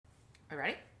Are you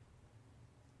ready?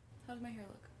 How does my hair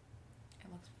look?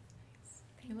 It looks nice.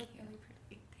 You look really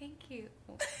pretty. Thank you.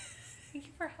 Thank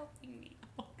you for helping me.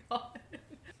 Oh, God.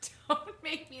 Don't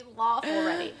make me laugh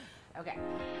already. Okay.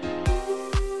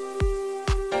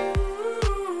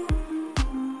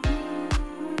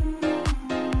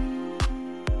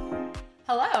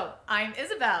 Hello, I'm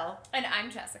Isabel. And I'm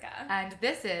Jessica. And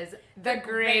this is The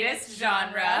Greatest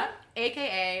Genre,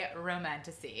 aka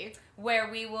Romantasy,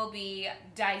 where we will be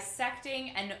dissecting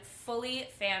and fully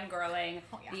fangirling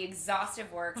the exhaustive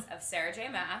works of Sarah J.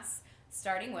 Maas,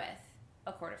 starting with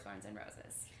A Court of Thorns and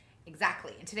Roses.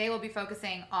 Exactly. And today we'll be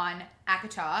focusing on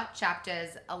ACOTAR,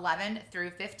 chapters 11 through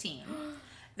 15.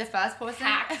 The first portion...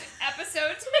 Packed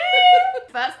episode today!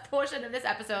 First portion of this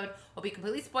episode will be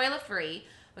completely spoiler-free.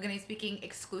 We're going to be speaking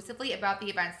exclusively about the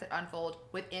events that unfold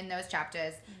within those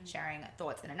chapters, sharing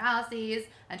thoughts and analyses,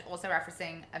 and also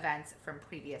referencing events from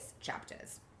previous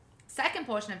chapters. Second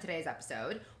portion of today's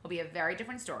episode will be a very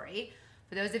different story.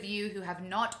 For those of you who have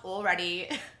not already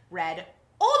read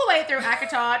all the way through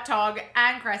ACOTAR, Tog,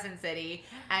 and Crescent City,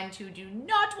 and who do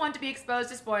not want to be exposed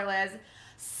to spoilers,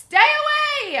 stay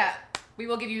away! We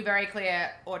will give you very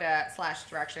clear order /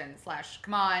 direction /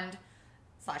 command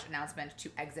 / announcement to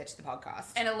exit the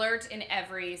podcast. An alert in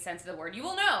every sense of the word. You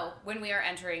will know when we are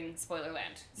entering spoiler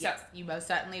land. So, yes, you most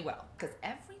certainly will, because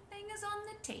everything is on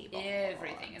the table.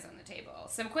 Everything is on the table.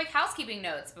 Some quick housekeeping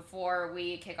notes before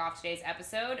we kick off today's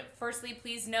episode. Firstly,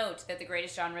 please note that The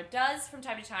Greatest Genre does, from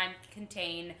time to time,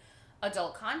 contain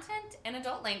adult content and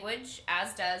adult language,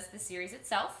 as does the series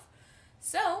itself.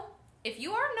 So, if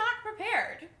you are not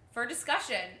prepared for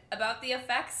discussion about the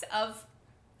effects of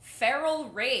feral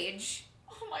rage...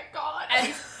 Oh my God.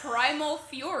 And primal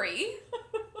fury,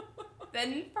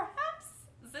 then perhaps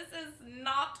this is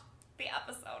not the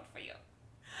episode for you.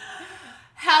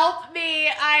 Help me,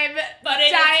 I'm But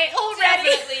it dying is already.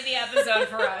 definitely the episode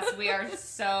for us. We are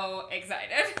so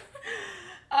excited.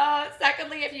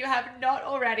 Secondly, if you have not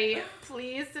already,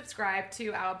 please subscribe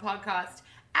to our podcast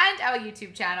and our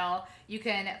YouTube channel. You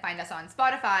can find us on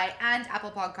Spotify and Apple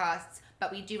Podcasts,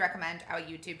 but we do recommend our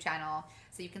YouTube channel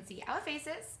so you can see our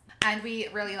faces. And we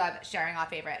really love sharing our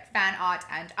favorite fan art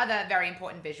and other very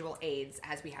important visual aids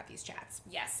as we have these chats.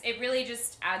 Yes, it really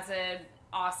just adds an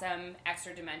awesome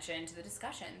extra dimension to the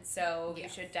discussion. So you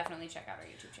should definitely check out our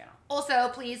YouTube channel. Also,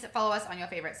 please follow us on your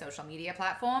favorite social media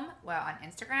platform. We're on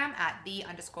Instagram at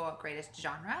 @the_greatest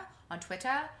genre, on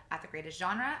Twitter at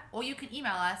 @thegreatestgenre, or you can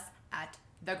email us at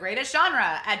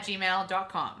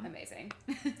thegreatestgenre@gmail.com. Amazing.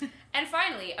 And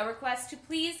finally, a request to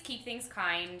please keep things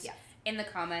kind. Yes. In the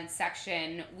comments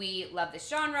section. We love this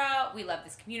genre, we love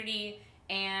this community,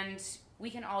 and we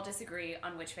can all disagree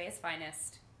on which fae is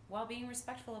finest while being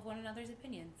respectful of one another's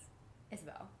opinions.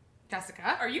 Isabel.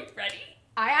 Jessica. Are you ready?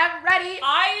 I am ready.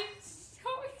 I'm so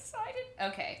excited.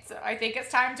 Okay. So I think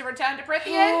it's time to return to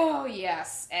Prithian. Oh,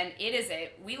 yes. And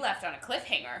we left on a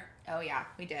cliffhanger. Oh, yeah,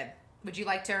 we did. Would you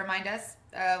like to remind us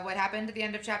what happened at the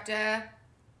end of chapter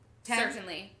 10?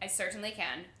 Certainly. I certainly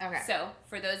can. Okay. So,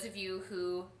 for those of you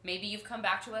who maybe you've come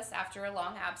back to us after a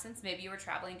long absence, maybe you were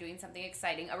traveling doing something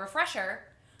exciting, a refresher,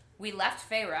 we left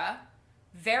Feyre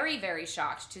very, very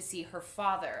shocked to see her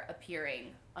father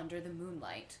appearing under the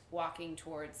moonlight, walking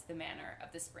towards the manor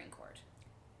of the Spring Court.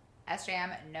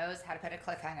 SJM knows how to put a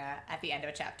cliffhanger at the end of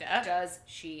a chapter. Does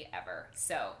she ever?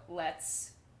 So,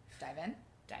 let's dive in.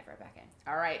 Dive right back in.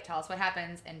 All right, tell us what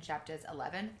happens in chapters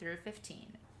 11 through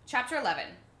 15. Chapter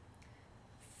 11.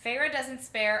 Feyre doesn't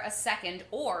spare a second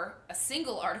or a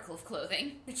single article of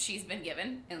clothing that she's been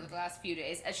given in the last few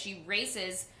days as she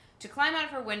races to climb out of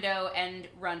her window and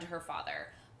run to her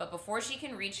father. But before she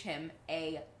can reach him,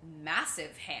 a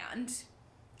massive hand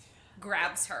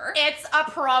grabs her. It's a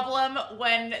problem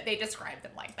when they describe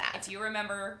them like that. If you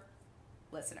remember,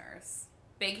 listeners,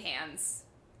 big hands,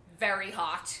 very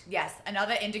hot. Yes,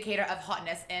 another indicator of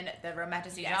hotness in the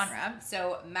romantasy genre.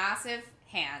 So, massive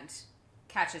hand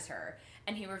catches her.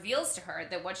 And he reveals to her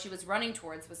that what she was running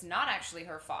towards was not actually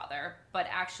her father, but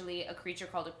actually a creature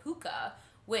called a puka,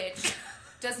 which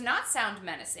does not sound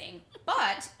menacing,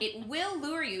 but it will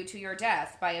lure you to your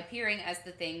death by appearing as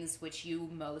the things which you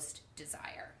most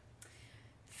desire.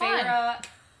 Feyre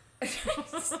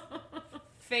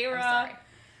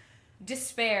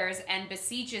despairs and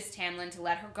beseeches Tamlin to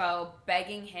let her go,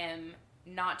 begging him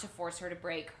not to force her to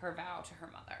break her vow to her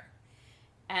mother.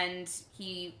 And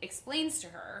he explains to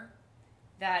her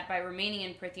that by remaining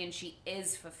in Prithian, she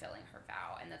is fulfilling her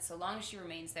vow, and that so long as she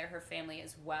remains there, her family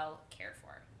is well cared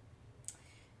for.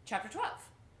 Chapter 12.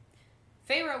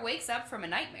 Feyre wakes up from a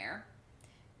nightmare,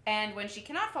 and when she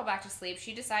cannot fall back to sleep,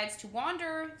 she decides to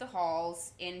wander the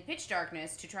halls in pitch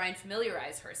darkness to try and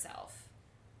familiarize herself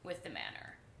with the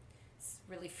manor. It's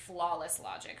really flawless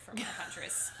logic from our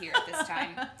huntress here at this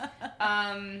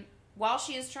time. While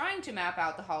she is trying to map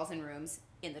out the halls and rooms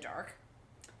in the dark,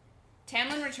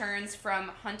 Tamlin returns from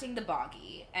hunting the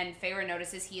boggy, and Feyre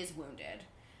notices he is wounded.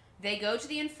 They go to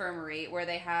the infirmary, where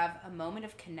they have a moment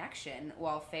of connection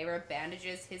while Feyre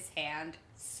bandages his hand.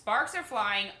 Sparks are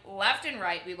flying left and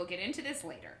right. We will get into this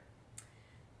later.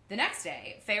 The next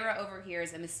day, Feyre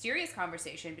overhears a mysterious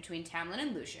conversation between Tamlin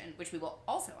and Lucien, which we will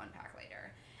also unpack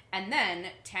later. And then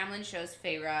Tamlin shows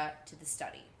Feyre to the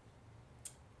study.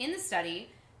 In the study,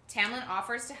 Tamlin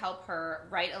offers to help her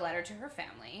write a letter to her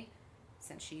family,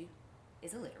 since she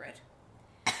is illiterate.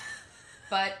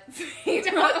 But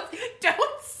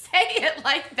don't say it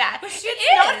like that. But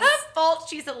it's not her fault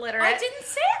she's illiterate. I didn't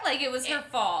say it like it was her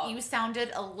fault. You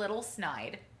sounded a little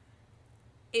snide.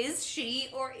 Is she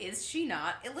or is she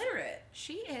not illiterate?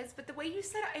 She is, but the way you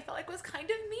said it, I felt like was kind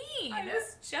of mean. I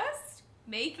was just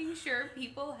making sure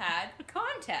people had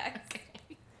context.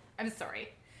 Okay. I'm sorry.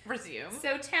 Resume.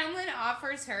 So Tamlin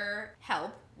offers her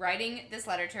help writing this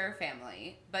letter to her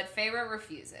family, but Feyre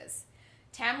refuses.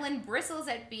 Tamlin bristles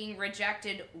at being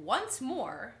rejected once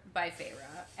more by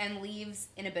Feyre and leaves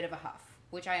in a bit of a huff,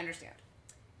 which I understand.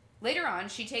 Later on,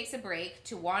 she takes a break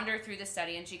to wander through the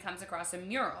study, and she comes across a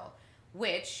mural,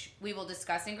 which we will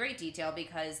discuss in great detail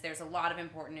because there's a lot of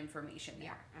important information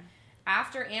there. Yeah.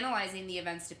 After analyzing the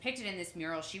events depicted in this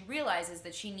mural, she realizes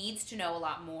that she needs to know a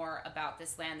lot more about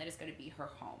this land that is going to be her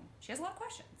home. She has a lot of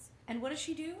questions. And what does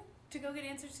she do to go get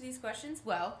answers to these questions?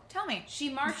 Well, tell me. She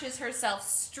marches herself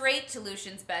straight to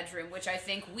Lucien's bedroom, which I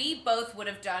think we both would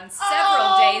have done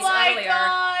several days earlier. Oh my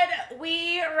god!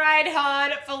 We ride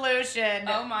hard for Lucien.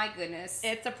 Oh my goodness.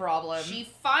 It's a problem. She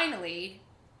finally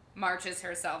marches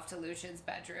herself to Lucien's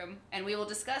bedroom, and we will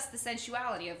discuss the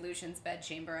sensuality of Lucien's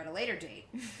bedchamber at a later date.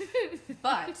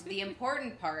 But the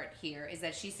important part here is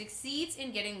that she succeeds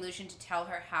in getting Lucien to tell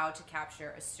her how to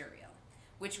capture a Suriel,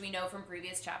 which we know from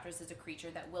previous chapters is a creature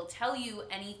that will tell you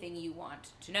anything you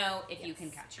want to know if you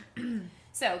can catch her.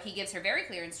 So he gives her very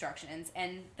clear instructions,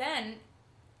 and then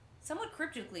somewhat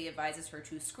cryptically advises her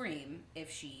to scream if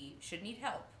she should need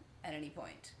help at any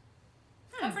point.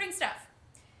 Comforting stuff.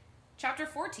 Chapter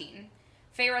 14,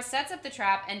 Feyre sets up the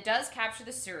trap and does capture the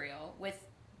Suriel with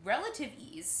relative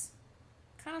ease.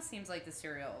 Kind of seems like the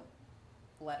Suriel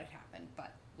let it happen,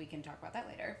 but we can talk about that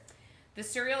later. The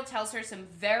Suriel tells her some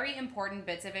very important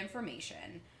bits of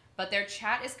information, but their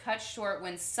chat is cut short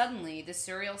when suddenly the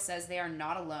Suriel says they are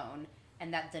not alone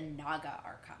and that the Naga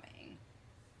are coming,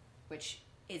 which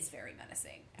is very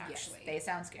menacing, actually. Yes, they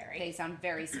sound scary. They sound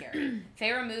very scary.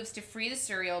 Feyre moves to free the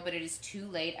Suriel, but it is too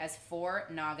late as 4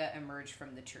 Naga emerge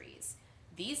from the trees.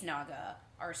 These Naga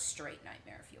are straight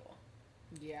nightmare fuel.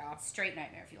 Yeah. Straight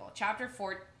nightmare fuel. Chapter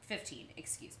 15,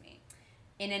 excuse me.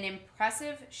 In an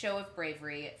impressive show of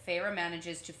bravery, Feyre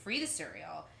manages to free the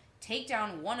Suriel, take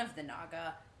down one of the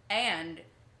Naga, and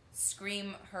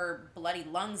scream her bloody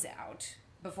lungs out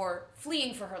before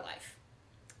fleeing for her life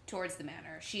towards the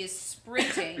manor. She is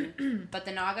sprinting, but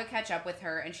the Naga catch up with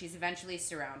her, and she's eventually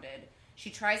surrounded. She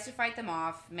tries to fight them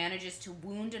off, manages to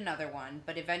wound another one,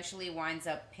 but eventually winds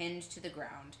up pinned to the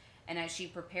ground. And as she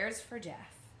prepares for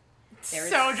death, there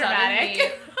is so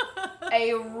dramatic.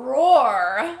 A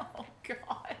roar. Oh,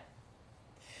 God.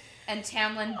 And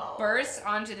Tamlin bursts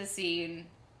onto the scene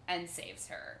and saves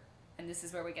her. And this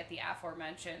is where we get the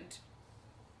aforementioned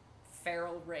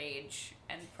feral rage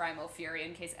and primal fury,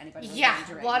 in case anybody was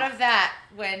wondering. A lot of that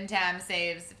when Tam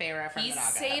saves Feyre from the Naga.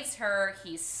 He saves her,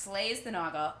 he slays the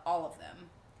Naga, all of them.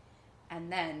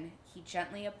 And then he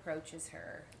gently approaches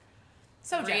her.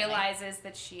 So realizes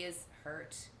that she is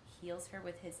hurt, heals her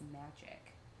with his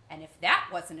magic. And if that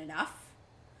wasn't enough,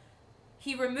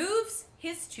 he removes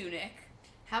his tunic.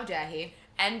 How dare he?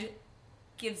 And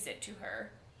gives it to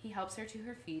her. He helps her to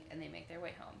her feet, and they make their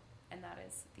way home. And that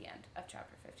is the end of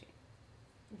chapter 15.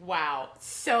 Wow.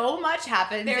 So much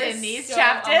happens in these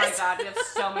chapters. Oh my god, we have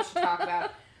so much to talk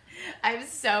about. I'm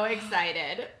so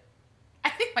excited.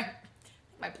 I think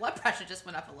my blood pressure just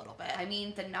went up a little bit. I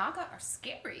mean, the Naga are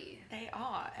scary. They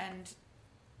are, and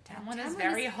Tamlin is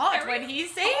very hot when he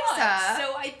saves her.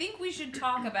 So I think we should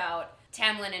talk about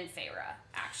Tamlin and Feyre,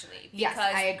 actually. Yes,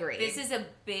 I agree. This is a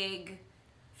big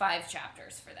 5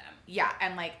 chapters for them. Yeah,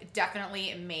 and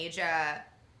definitely major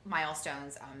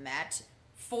milestones are met.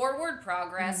 Forward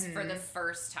progress for the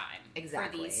first time.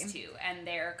 Exactly. For these two. And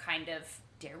their kind of,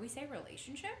 dare we say,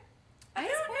 relationship? I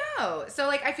don't know. So,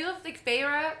 I feel like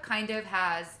Feyre kind of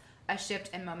has a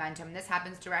shift in momentum. This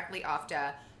happens directly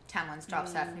after Tamlin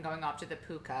stops her from going off to the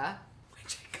puka,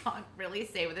 which I can't really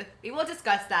say with it. We will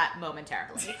discuss that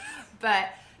momentarily. But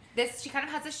she kind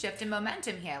of has a shift in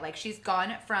momentum here. Like, she's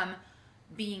gone from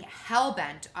being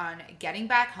hell-bent on getting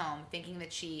back home, thinking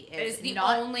that she is the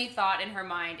not... only thought in her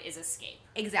mind is escape.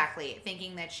 Exactly.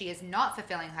 Thinking that she is not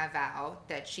fulfilling her vow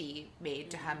that she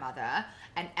made to her mother.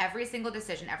 And every single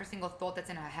decision, every single thought that's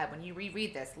in her head, when you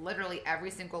reread this, literally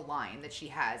every single line that she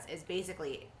has is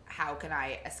basically, how can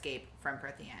I escape from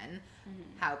Prithian?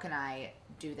 How can I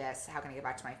do this? How can I get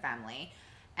back to my family?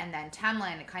 And then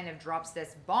Tamlin kind of drops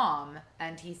this bomb,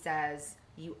 and he says,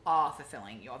 you are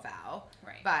fulfilling your vow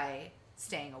by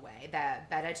staying away. They're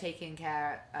better taken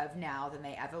care of now than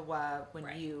they ever were when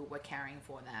you were caring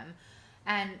for them.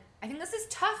 And I think this is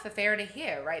tough for Feyre to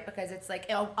hear, right? Because it's like,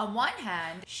 on one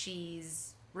hand,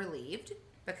 she's relieved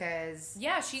because...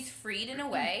 Yeah, she's freed in a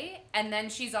way. And then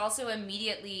she's also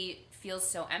immediately feels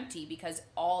so empty because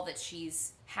all that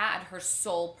she's had, her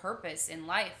sole purpose in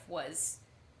life was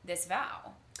this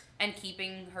vow and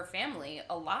keeping her family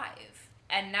alive.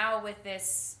 And now with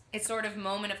this sort of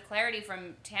moment of clarity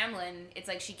from Tamlin, it's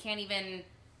like she can't even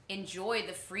enjoy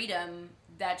the freedom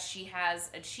that she has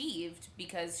achieved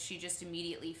because she just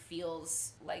immediately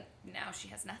feels like now she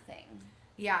has nothing.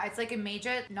 Yeah, it's like a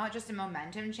major, not just a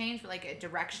momentum change, but like a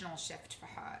directional shift for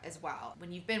her as well.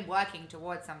 When you've been working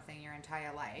towards something your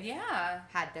entire life,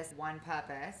 had this one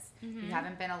purpose, you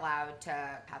haven't been allowed to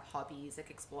have hobbies,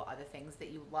 like explore other things that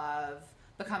you love,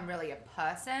 become really a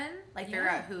person, like figure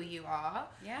out who you are.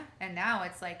 Yeah. And now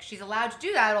it's like she's allowed to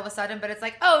do that all of a sudden, but it's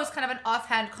like, oh, it's kind of an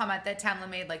offhand comment that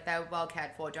Tamlin made, like, they're well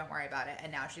cared for, don't worry about it.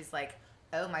 And now she's like,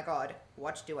 oh my god,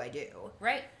 what do I do?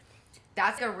 Right.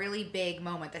 That's a really big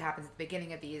moment that happens at the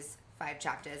beginning of these 5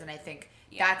 chapters, and I think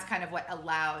that's kind of what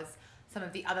allows some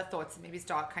of the other thoughts to maybe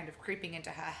start kind of creeping into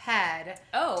her head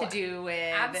to do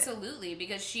with... Absolutely,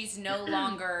 because she's no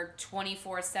longer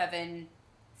 24/7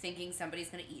 thinking somebody's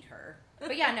going to eat her.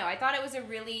 But yeah, no, I thought it was a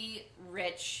really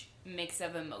rich mix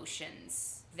of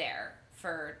emotions there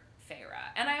for Feyre.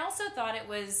 And I also thought it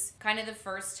was kind of the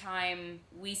first time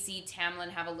we see Tamlin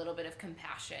have a little bit of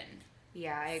compassion.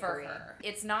 Yeah, I agree. Her.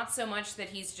 It's not so much that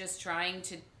he's just trying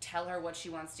to tell her what she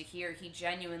wants to hear. He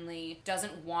genuinely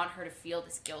doesn't want her to feel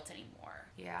this guilt anymore.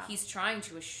 Yeah. He's trying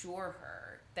to assure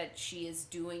her that she is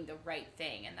doing the right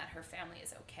thing and that her family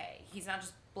is okay. He's not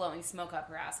just blowing smoke up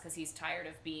her ass because he's tired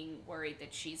of being worried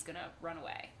that she's going to run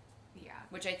away. Yeah.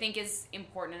 Which I think is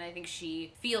important, and I think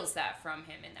she feels that from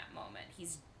him in that moment.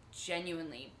 He's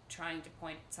genuinely trying to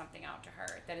point something out to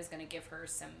her that is going to give her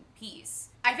some peace.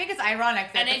 I think it's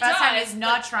ironic that the first time he's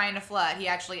not trying to flirt, he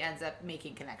actually ends up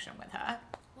making connection with her.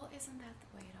 Well, isn't that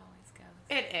the way it always goes?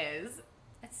 It is.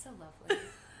 It's so lovely.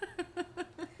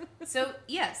 So,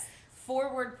 yes,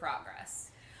 forward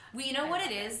progress. You know what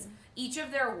it is? Each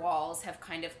of their walls have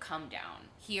kind of come down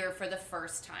here for the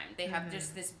first time. They have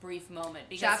just this brief moment.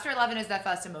 Because Chapter 11 is their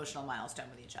first emotional milestone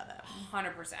with each other.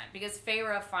 100%. Because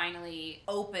Feyre finally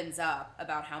opens up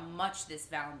about how much this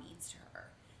vow means to her.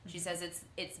 She says,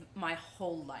 it's my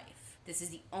whole life. This is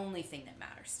the only thing that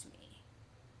matters to me.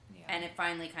 Yeah. And it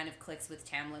finally kind of clicks with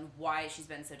Tamlin why she's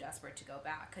been so desperate to go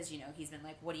back. Because, you know, he's been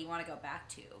like, what do you want to go back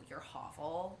to? Your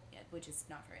hovel? Yeah, which is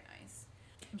not very nice.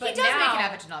 But he does make an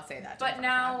effort to not say that. But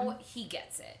now he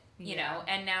gets it, you know,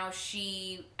 and now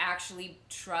she actually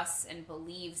trusts and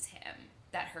believes him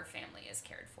that her family is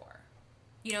cared for.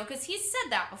 You know, because he's said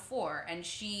that before, and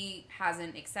she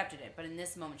hasn't accepted it, but in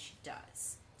this moment she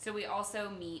does. So we also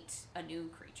meet a new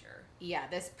creature. Yeah,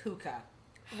 this Puka.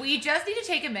 We just need to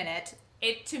take a minute.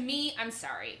 To me, I'm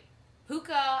sorry,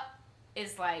 Puka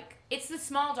is like, it's the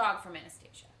small dog from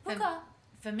Anastasia. Puka.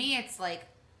 For me, it's like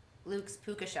Luke's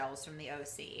puka shells from the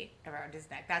OC around his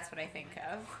neck. That's what I think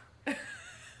of.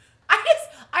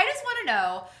 I just want to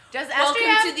know, does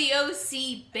Welcome to the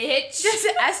OC, bitch. Does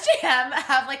SJM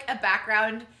have like a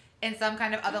background in some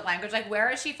kind of other language? Like,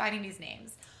 where is she finding these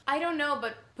names? I don't know,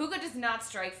 but Puka does not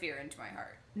strike fear into my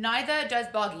heart. Neither does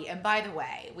Boggy. And by the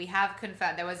way, we have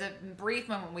confirmed, there was a brief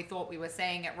moment when we thought we were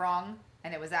saying it wrong,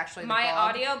 and it was actually my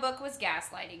bog. audiobook was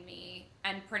gaslighting me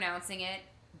and pronouncing it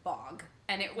bog.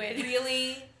 And it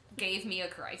really gave me a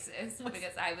crisis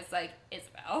because I was like,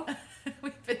 Isabel,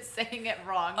 we've been saying it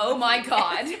wrong. Oh my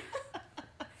god.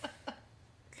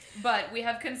 But we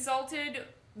have consulted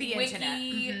the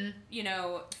Wiki, internet. you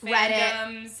know, Reddit,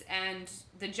 fandoms, and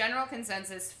the general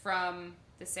consensus from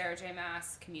the Sarah J.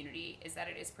 Maas community is that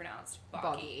it is pronounced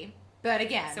boggy. But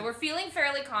again, so we're feeling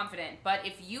fairly confident, but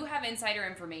if you have insider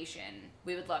information,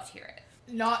 we would love to hear it.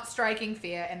 Not striking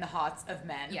fear in the hearts of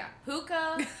men. Yeah.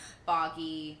 Puka,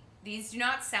 boggy. These do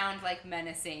not sound like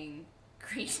menacing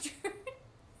creatures.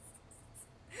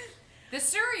 The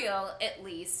Suriel, at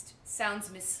least,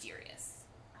 sounds mysterious.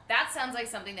 That sounds like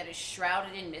something that is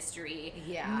shrouded in mystery.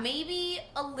 Yeah. Maybe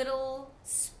a little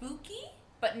spooky,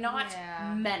 but not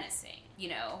menacing. You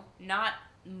know, not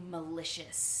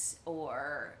malicious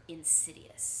or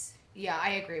insidious. Yeah,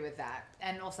 I agree with that.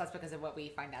 And also that's because of what we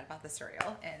find out about the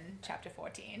cereal in chapter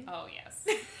 14. Oh, yes.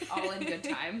 All in good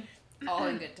time. All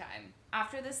in good time.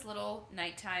 After this little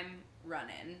nighttime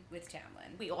run-in with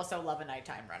Tamlin. We also love a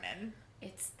nighttime run-in.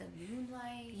 It's the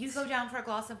moonlight. You go down for a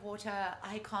glass of water.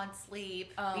 I can't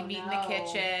sleep. Oh, we meet in the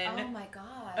kitchen. Oh, my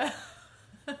God.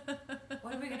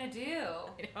 What are we going to do?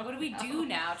 What do we do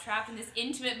now, trapped in this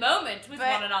intimate moment with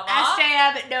one another?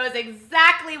 SJM knows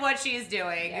exactly what she's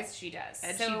doing. Yes, she does.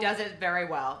 And she does it very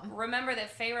well. Remember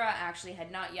that Feyre actually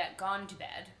had not yet gone to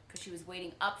bed because she was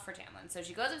waiting up for Tamlin. So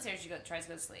she goes upstairs, tries to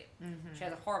go to sleep. Mm-hmm. She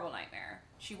has a horrible nightmare.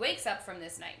 She wakes up from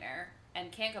this nightmare and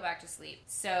can't go back to sleep.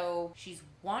 So she's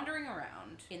wandering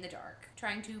around in the dark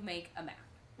trying to make a map.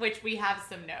 Which we have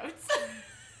some notes.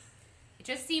 It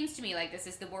just seems to me like this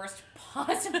is the worst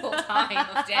possible time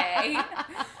of day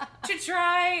to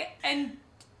try and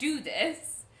do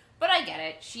this. But I get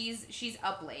it. She's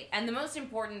up late. And the most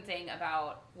important thing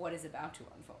about what is about to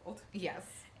unfold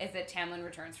is that Tamlin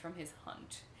returns from his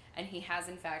hunt. And he has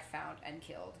in fact found and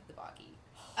killed the Boggy.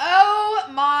 Oh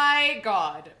my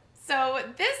God. So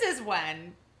this is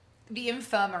when the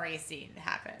infirmary scene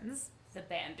happens. The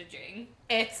bandaging.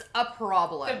 It's a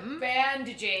problem. The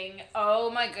bandaging. Oh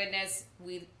my goodness.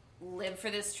 We live for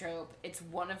this trope. It's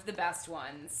one of the best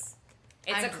ones.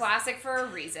 It's a classic for a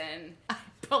reason. I'm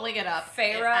pulling it up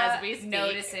Feyre as we speak.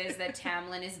 notices that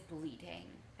Tamlin is bleeding.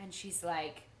 And she's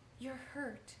like, "You're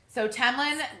hurt." So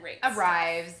Tamlin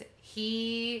arrives.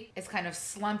 He is kind of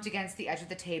slumped against the edge of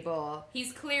the table.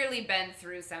 He's clearly been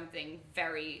through something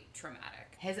very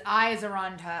traumatic. His eyes are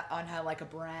on her like a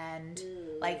brand.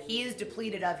 Like he's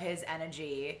depleted of his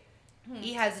energy.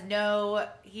 He has no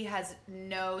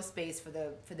space for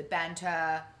the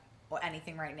banter or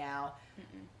anything right now.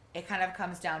 Mm-mm. It kind of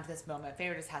comes down to this moment.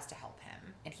 Feyre just has to help him,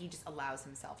 and he just allows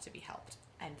himself to be helped.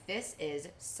 And this is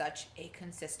such a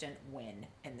consistent win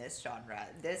in this genre.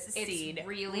 This scene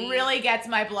really gets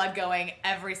my blood going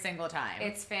every single time.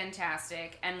 It's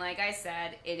fantastic. And like I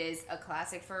said, it is a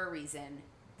classic for a reason.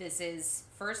 This is,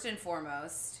 first and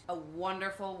foremost, a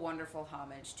wonderful, wonderful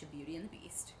homage to Beauty and the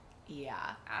Beast.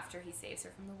 Yeah. After he saves her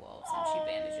from the wolves and she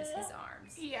bandages his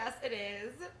arms. Yes, it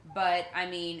is. But, I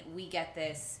mean, we get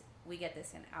this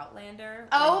in Outlander.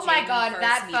 Oh my God,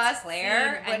 that first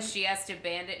Claire, and she has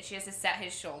to set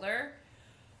his shoulder.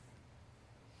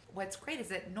 What's great is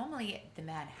that normally the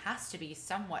man has to be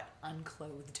somewhat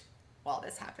unclothed while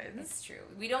this happens. It's true.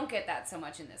 We don't get that so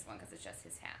much in this one because it's just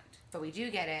his hand. But we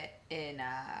do get it in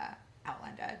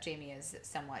Outlander. Jamie is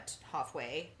somewhat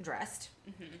halfway dressed.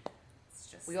 Mm-hmm.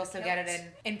 We also get it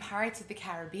in Pirates of the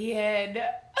Caribbean.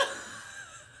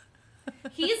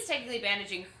 He's technically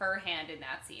bandaging her hand in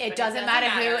that scene. It doesn't matter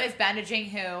who is bandaging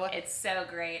who. It's so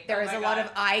great. There is a lot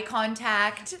of eye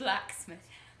contact. Blacksmith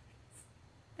hands.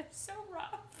 They're so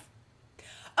rough.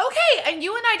 Okay, and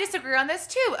you and I disagree on this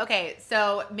too. Okay,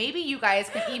 so maybe you guys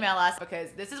can email us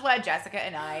because this is where Jessica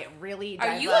and I really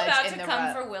diverge. Are you about to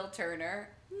come for Will Turner?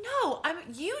 No,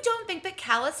 you don't think that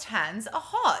calloused hands are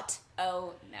hot.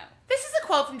 Oh, no. This is a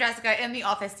quote from Jessica in the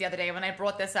office the other day when I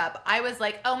brought this up. I was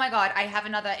like, oh my God, I have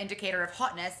another indicator of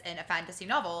hotness in a fantasy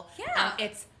novel. Yeah.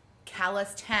 It's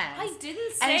calloused hands. I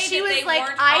didn't say and she that was they like,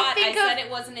 weren't hot. I said of...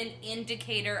 it wasn't an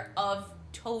indicator of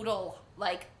total,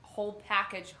 like, whole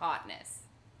package hotness.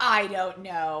 I don't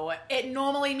know. It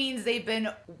normally means they've been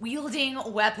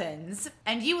wielding weapons.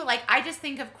 And you were like, I just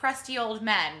think of crusty old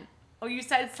men. Or you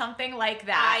said something like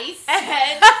that. I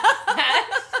said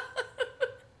that.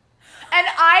 And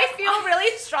I feel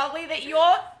really strongly that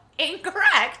you're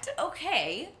incorrect.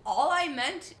 Okay, all I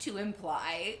meant to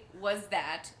imply was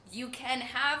that you can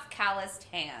have calloused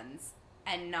hands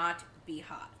and not be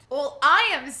hot. Well,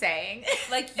 I am saying,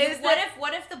 like,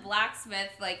 what if the blacksmith,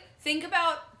 like, think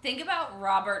about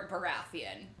Robert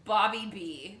Baratheon, Bobby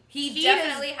B. He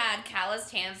definitely had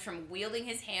calloused hands from wielding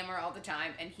his hammer all the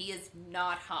time, and he is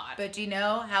not hot. But do you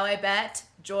know how I bet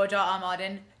George R. R.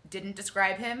 Martin didn't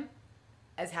describe him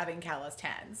as having calloused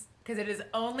hands? Because it is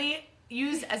only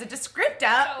used as a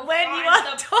descriptor so when you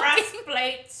are talking.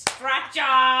 Breastplate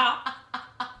stretcher.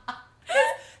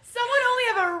 Someone only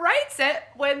ever writes it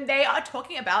when they are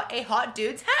talking about a hot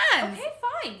dude's hands. Okay,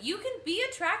 fine. You can be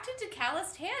attracted to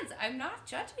calloused hands. I'm not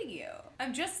judging you.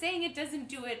 I'm just saying it doesn't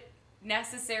do it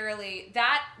necessarily.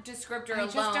 That descriptor alone.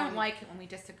 I just don't like it when we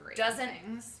disagree. Doesn't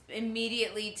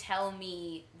immediately tell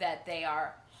me that they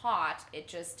are hot. It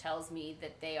just tells me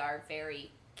that they are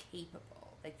very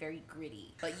capable. like very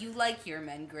gritty. But you like your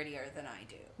men grittier than I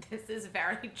do. This is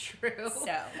very true.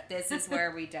 So this is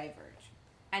where we diverge.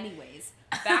 Anyways,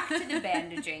 back to the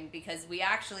bandaging, because we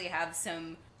actually have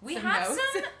some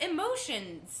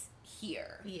emotions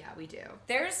here. Yeah, we do.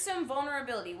 There's some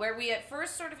vulnerability where we at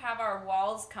first sort of have our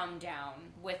walls come down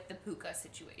with the Puka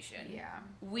situation. Yeah.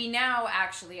 We now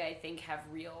actually, I think, have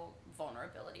real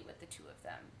vulnerability with the two of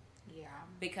them. Yeah.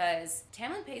 Because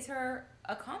Tamlin pays her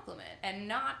a compliment, and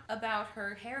not about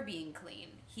her hair being clean.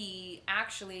 He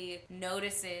actually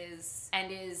notices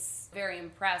and is very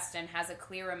impressed and has a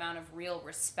clear amount of real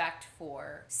respect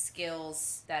for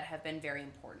skills that have been very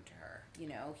important to her. You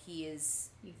know, he's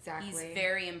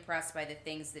very impressed by the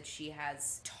things that she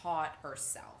has taught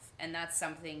herself, and that's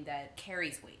something that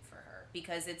carries weight for her,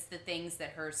 because it's the things that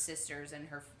her sisters and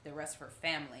the rest of her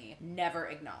family never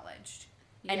acknowledged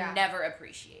and never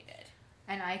appreciated.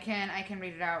 And I can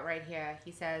read it out right here.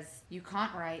 He says, "You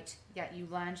can't write, yet you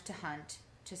learned to hunt,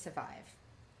 to survive.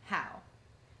 How?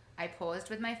 I paused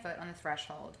with my foot on the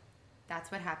threshold.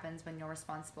 That's what happens when you're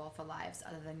responsible for lives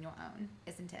other than your own,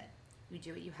 isn't it? You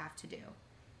do what you have to do."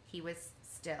 He was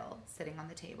still sitting on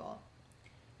the table.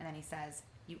 And then he says,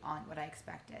 "You aren't what I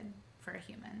expected for a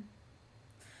human."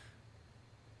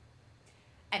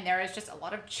 And there is just a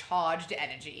lot of charged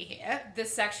energy here. The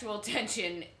sexual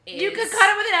tension is... You could cut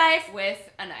it with a knife.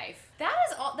 With a knife. That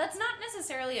is all. That's not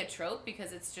necessarily a trope,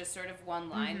 because it's just sort of one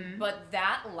line. Mm-hmm. But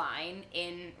that line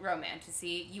in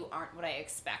Romantasy, "You aren't what I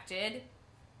expected,"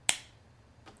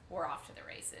 we're off to the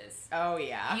races. Oh,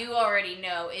 yeah. You already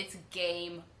know it's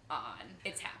game on.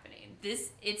 It's happening.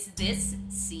 It's this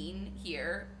scene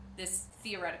here, this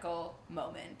theoretical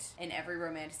moment in every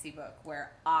Romantasy book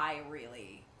where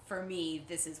for me,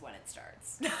 this is when it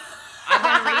starts.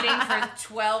 I've been reading for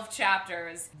 12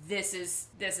 chapters. This is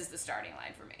the starting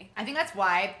line for me. I think that's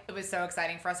why it was so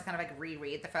exciting for us to kind of like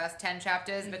reread the first 10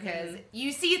 chapters, because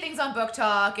you see things on Book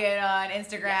Talk and on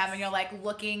Instagram, and you're like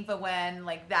looking for when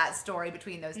like that story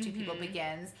between those two people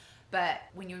begins. But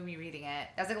when you're rereading it,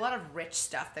 there's like a lot of rich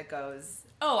stuff that goes.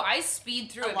 Oh, I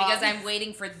speed through it because I'm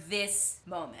waiting for this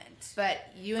moment. But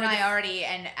you and I already,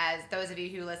 and as those of you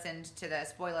who listened to the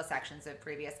spoiler sections of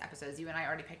previous episodes, you and I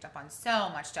already picked up on so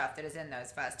much stuff that is in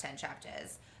those first 10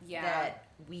 chapters that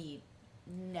we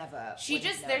never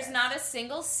there's not a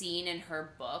single scene in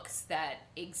her books that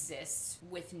exists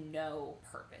with no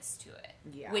purpose to it.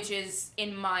 Yeah. Which is,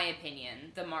 in my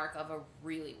opinion, the mark of a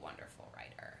really wonderful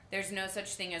writer. There's no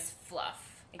such thing as fluff.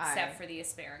 Except for the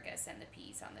asparagus and the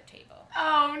peas on the table.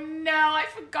 Oh no, I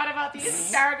forgot about the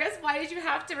asparagus. Why did you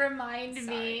have to remind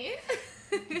me?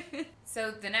 So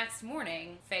the next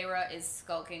morning, Feyre is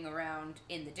skulking around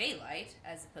in the daylight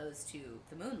as opposed to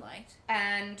the moonlight,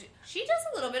 and she does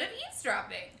a little bit of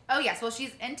eavesdropping. Oh yes, well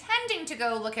she's intending to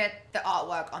go look at the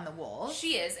artwork on the walls.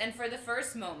 She is, and for the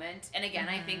first moment, and again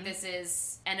I think this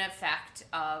is an effect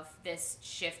of this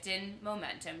shift in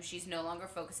momentum. She's no longer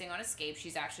focusing on escape.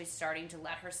 She's actually starting to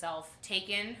let herself take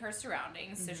in her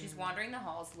surroundings. So she's wandering the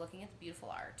halls looking at the beautiful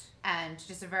art. And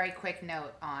just a very quick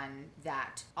note on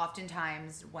that.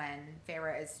 Oftentimes when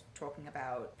Feyre is talking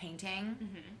about painting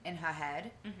in her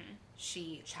head,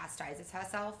 she chastises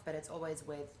herself, but it's always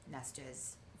with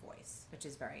Nesta's voice, which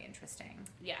is very interesting.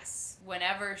 Yes.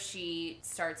 Whenever she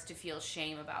starts to feel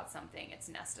shame about something, it's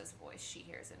Nesta's voice she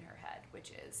hears in her head,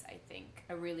 which is, I think,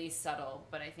 a really subtle,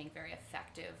 but I think very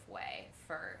effective way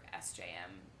for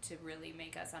SJM to really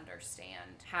make us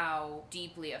understand how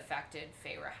deeply affected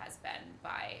Feyre has been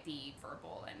by the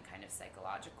verbal and kind of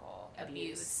psychological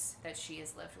abuse that she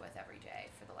has lived with every day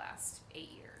for the last 8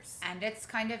 years. And it's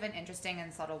kind of an interesting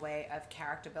and subtle way of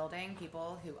character building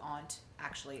people who aren't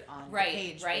actually on the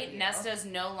page. Right. Nesta's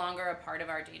no longer a part of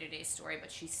our day-to-day story,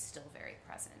 but she's still very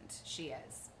present. She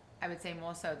is. I would say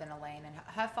more so than Elaine, and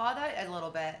her father a little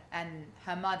bit, and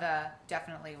her mother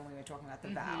definitely. When we were talking about the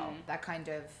vow, that kind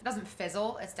of doesn't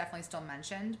fizzle. It's definitely still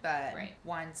mentioned, but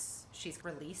once she's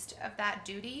released of that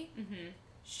duty,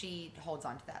 she holds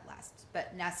on to that last.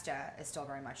 But Nesta is still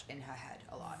very much in her head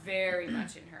a lot. Very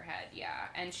much in her head, yeah.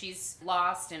 And she's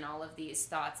lost in all of these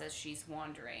thoughts as she's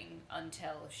wandering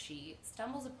until she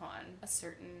stumbles upon a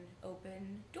certain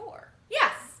open door.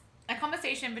 Yes. A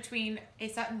conversation between a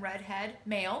certain redhead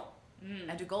male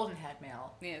and a golden-haired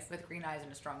male with green eyes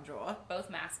and a strong jaw. Both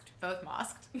masked. Both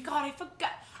masked. God, I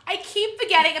forgot. I keep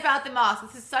forgetting about the mask.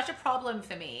 This is such a problem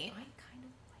for me. I kind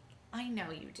of like it. I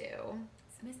know you do.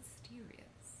 It's mysterious.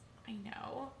 I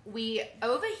know. We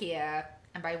overhear,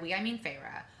 and by we I mean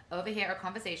Feyre, overhear a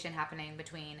conversation happening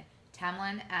between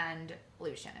Tamlin and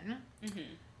Lucian.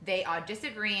 They are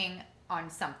disagreeing on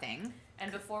something.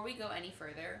 And before we go any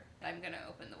further, I'm going to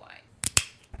open the wine.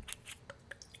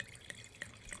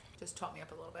 Just top me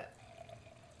up a little bit.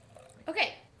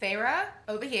 Okay. Feyre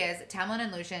overhears Tamlin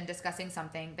and Lucien discussing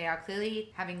something. They are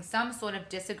clearly having some sort of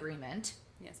disagreement.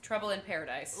 Yes, trouble in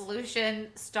paradise. Lucien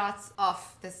starts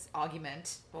off this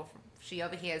argument, or she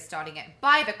overhears starting it,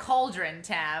 by the cauldron,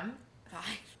 Tam.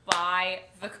 By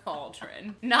the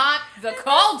cauldron. Not the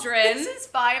cauldron. This is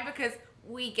fine because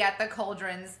we get the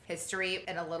cauldron's history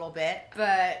in a little bit,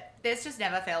 but this just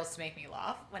never fails to make me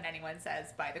laugh when anyone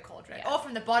says by the cauldron. Yeah. Or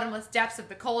from the bottomless depths of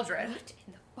the cauldron. What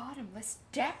in the bottomless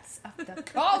depths of the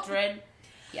cauldron?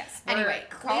 Yes. Anyway,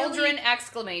 cauldron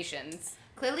exclamations.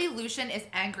 Clearly, Lucien is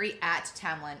angry at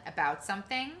Tamlin about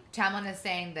something. Tamlin is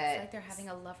saying that... It's like they're having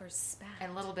a lover's spat.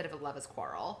 A little bit of a lover's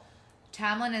quarrel.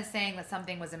 Tamlin is saying that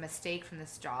something was a mistake from the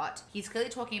start. He's clearly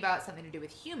talking about something to do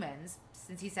with humans,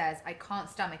 since he says, I can't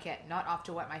stomach it, not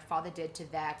after what my father did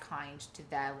to their kind, to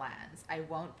their lands. I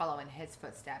won't follow in his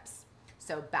footsteps.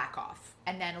 So back off.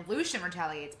 And then Lucien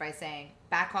retaliates by saying,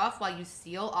 back off while you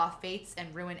seal our fates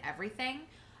and ruin everything.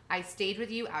 I stayed with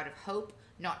you out of hope,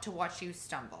 not to watch you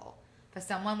stumble. For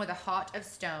someone with a heart of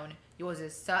stone, yours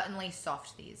is certainly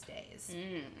soft these days.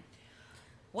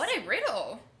 What a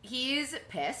riddle. He's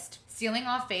pissed. Sealing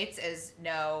off fates is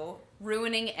no...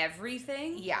 Ruining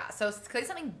everything? Yeah, so it's clearly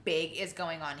something big is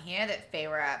going on here that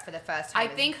Feyre, for the first time, I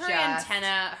think her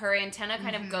antenna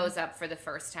kind of goes up for the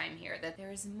first time here. That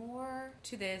there is more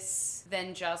to this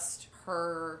than just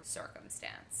her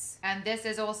circumstance. And this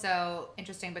is also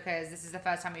interesting because this is the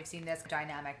first time we've seen this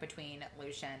dynamic between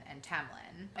Lucien and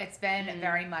Tamlin. It's been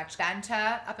very much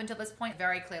banter up until this point.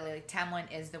 Very clearly, like,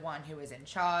 Tamlin is the one who is in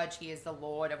charge. He is the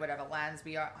lord of whatever lands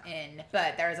we are in.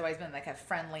 But there has always been like a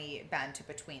friendly banter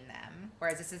between them.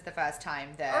 Whereas this is the first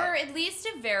time that... Or at least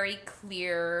a very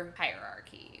clear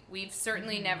hierarchy. We've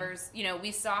certainly never,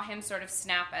 we saw him sort of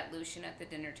snap at Lucien at the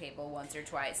dinner table once or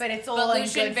twice. But it's all in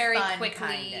Lucien good very fun, quickly,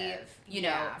 kind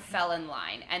of. fell in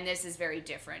line. And this is very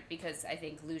different because I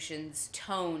think Lucien's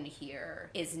tone here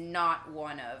is not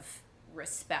one of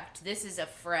respect. This is a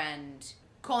friend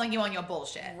calling you on your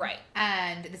bullshit. Right.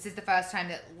 And this is the first time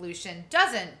that Lucien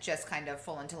doesn't just kind of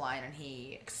fall into line and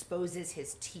he exposes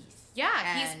his teeth.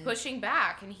 Yeah, he's pushing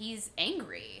back and he's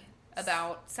angry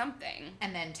about something.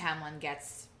 And then Tamlin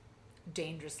gets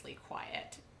dangerously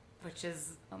quiet, which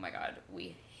is... Oh my god,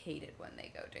 we hate it when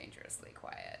they go dangerously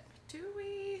quiet. Do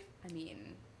we? I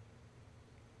mean...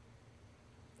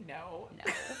 No.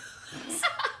 No.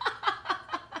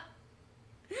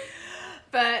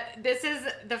 But this is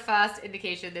the first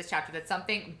indication in this chapter that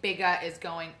something bigger is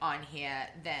going on here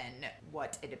than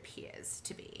what it appears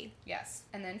to be. Yes.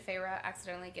 And then Feyre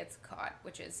accidentally gets caught,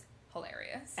 which is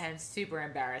hilarious. And super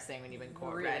embarrassing when you've been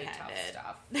caught really red-handed.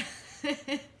 Tough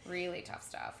stuff. Really tough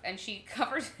stuff. And she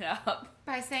covers it up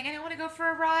by saying, I don't want to go for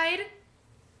a ride.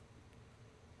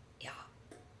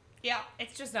 Yeah,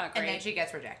 it's just not great. And then she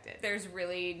gets rejected. There's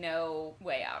really no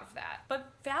way out of that.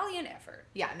 But valiant effort.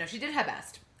 Yeah, no, she did her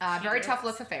best. Very tough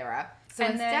look for Feyre. So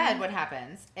And instead, then- what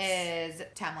happens is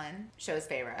Tamlin shows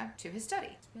Feyre to his study.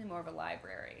 It's really more of a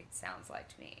library, it sounds like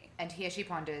to me. And here she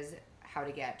ponders how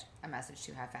to get a message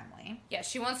to her family. Yeah,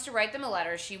 she wants to write them a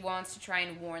letter. She wants to try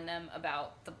and warn them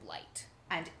about the blight.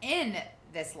 And in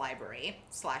this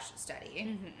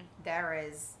library/study, there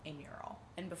is a mural.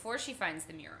 And before she finds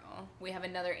the mural, we have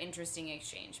another interesting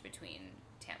exchange between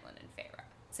Tamlin and Feyre.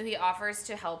 So he offers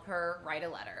to help her write a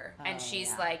letter. And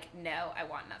she's like, no, I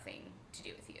want nothing to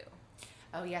do with you.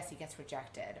 Oh, yes, he gets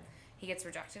rejected. He gets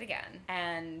rejected again.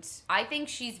 And I think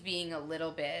she's being a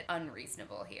little bit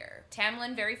unreasonable here.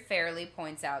 Tamlin very fairly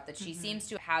points out that she seems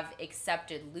to have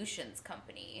accepted Lucien's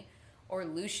company or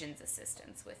Lucien's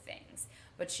assistance with things,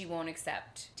 but she won't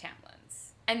accept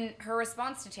Tamlin's. And her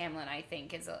response to Tamlin, I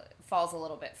think, falls a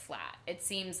little bit flat. It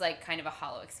seems like kind of a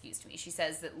hollow excuse to me. She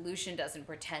says that Lucien doesn't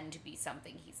pretend to be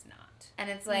something he's not. And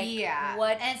it's like,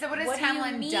 what? And so what has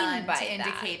Tamlin done to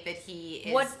indicate that he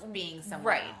is being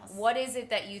someone else? What is it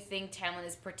that you think Tamlin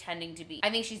is pretending to be? I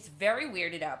think she's very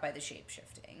weirded out by the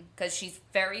shape-shifting because she's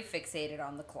very fixated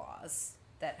on the claws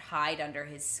that hide under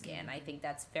his skin. I think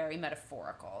that's very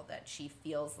metaphorical, that she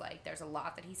feels like there's a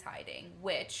lot that he's hiding,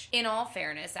 which, in all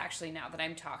fairness, actually, now that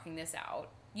I'm talking this out,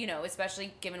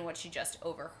 especially given what she just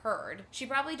overheard, she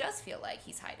probably does feel like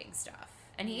he's hiding stuff,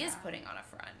 and he is putting on a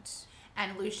front.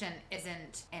 And Lucien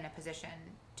isn't in a position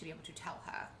to be able to tell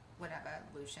her whatever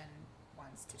Lucien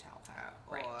wants to tell her,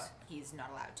 or he's not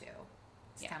allowed to.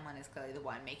 Tamlin is clearly the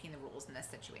one making the rules in this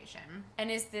situation. And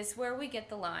is this where we get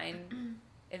the line,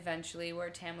 eventually where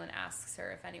Tamlin asks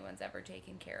her if anyone's ever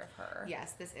taken care of her.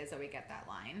 Yes, this is where we get that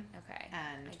line. Okay.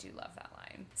 And I do love that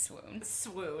line. Swoon.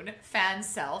 Swoon. Fan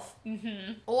self.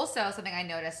 Mm-hmm. Also, something I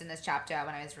noticed in this chapter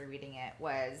when I was rereading it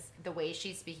was the way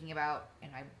she's speaking about,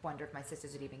 and I wonder if my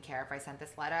sisters would even care if I sent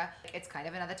this letter. It's kind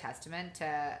of another testament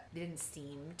to they didn't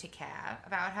seem to care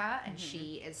about her, and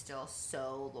she is still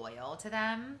so loyal to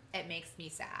them. It makes me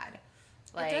sad.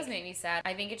 It does make me sad.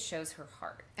 I think it shows her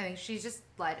heart. I think she's just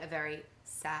led a very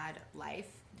sad life.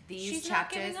 She's not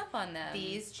giving up on them.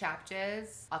 These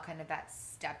chapters are kind of that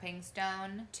stepping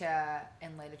stone to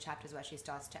in later chapters where she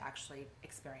starts to actually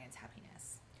experience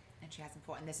happiness, and she hasn't.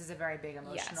 And this is a very big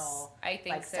emotional, I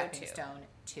think so stepping too. stone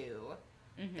to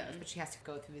those. But she has to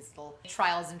go through these little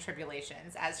trials and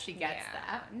tribulations as she gets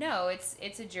there. No,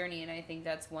 it's a journey, and I think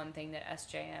that's one thing that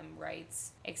SJM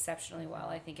writes exceptionally well.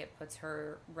 I think it puts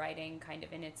her writing kind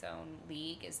of in its own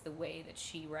league, is the way that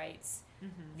she writes.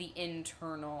 The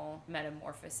internal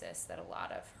metamorphosis that a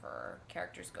lot of her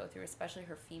characters go through, especially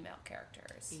her female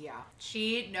characters. Yeah.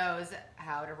 She knows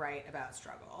how to write about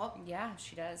struggle. Yeah,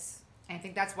 she does. And I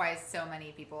think that's why so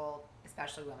many people,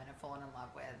 especially women, have fallen in love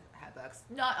with her books.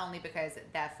 Not only because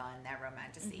they're fun, they're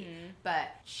romantic-y, but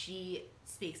she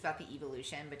speaks about the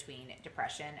evolution between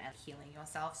depression and healing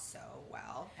yourself so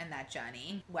well in that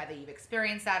journey. Whether you've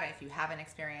experienced that, or if you haven't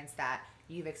experienced that,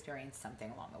 you've experienced something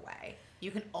along the way.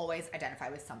 You can always identify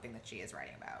with something that she is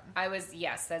writing about.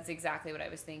 Yes, that's exactly what I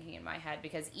was thinking in my head,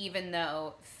 because even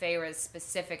though Feyre's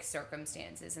specific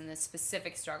circumstances and the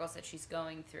specific struggles that she's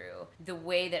going through, the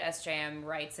way that SJM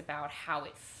writes about how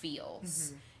it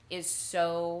feels is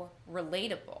so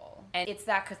relatable. And it's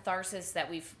that catharsis that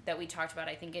we talked about,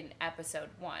 I think, in episode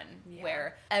 1,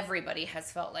 where everybody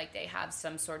has felt like they have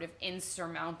some sort of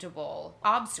insurmountable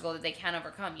obstacle that they can't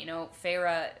overcome. You know,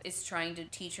 Feyre is trying to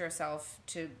teach herself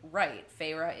to write.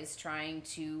 Feyre is trying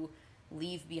to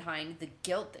leave behind the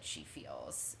guilt that she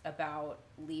feels about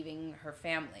leaving her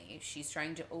family. She's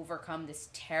trying to overcome this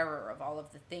terror of all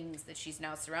of the things that she's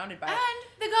now surrounded by. And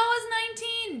the girl is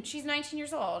 19. She's 19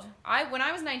 years old. When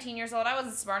I was 19 years old, I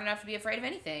wasn't smart enough to be afraid of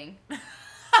anything.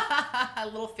 A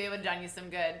little fear would have done you some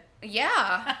good.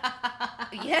 Yeah.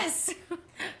 Yes.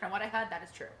 From what I heard, that is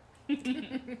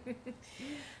true.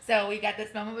 So we got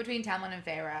this moment between Tamlin and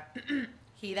Feyre.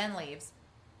 He then leaves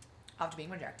after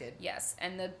being rejected. Yes,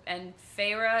 and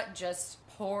Feyre just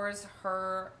pours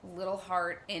her little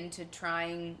heart into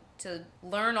trying to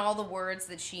learn all the words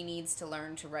that she needs to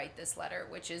learn to write this letter,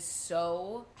 which is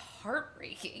so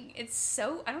heartbreaking. It's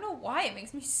so, I don't know why, it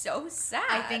makes me so sad.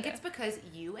 I think it's because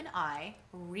you and I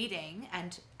reading,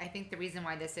 and I think the reason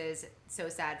why this is so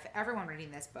sad for everyone reading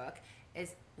this book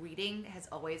is reading has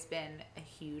always been a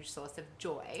huge source of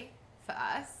joy for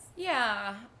us.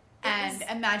 Yeah. And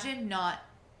imagine not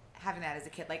having that as a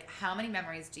kid. Like, how many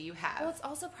memories do you have? Well, it's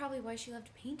also probably why she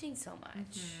loved painting so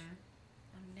much.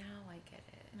 Now I get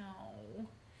it. No.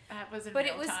 That was in but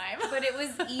real it was, time. But it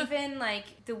was even,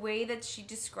 like, the way that she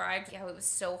described how it was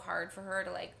so hard for her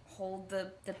to, like, hold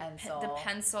the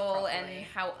pencil and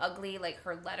how ugly, like,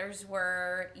 her letters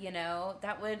were, you know?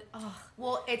 That would,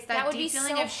 well, it's that deep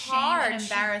feeling of shame and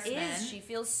embarrassment. She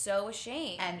feels so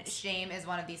ashamed. And shame is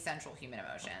one of these central human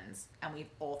emotions. And we've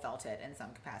all felt it in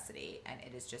some capacity. And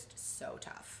it is just so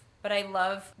tough. But I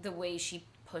love the way she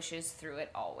pushes through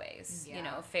it always. Yeah. You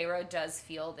know, Feyre does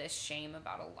feel this shame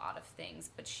about a lot of things,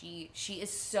 but she is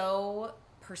so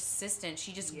persistent.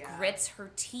 She just grits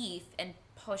her teeth and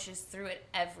pushes through it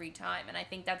every time. And I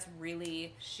think that's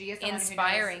really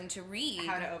inspiring to read.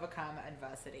 How to overcome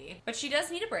adversity. But she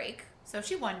does need a break. So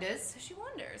she wonders.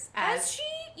 As she,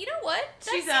 you know what?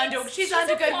 She's on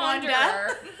to good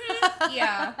wonder.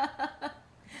 Yeah.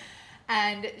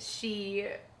 And she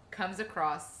comes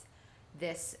across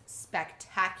this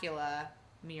spectacular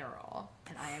mural,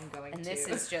 and I am going and this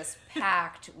is just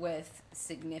packed with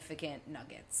significant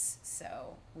nuggets,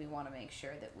 so we want to make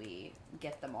sure that we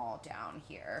get them all down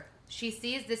here. She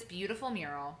sees this beautiful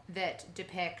mural that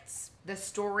depicts the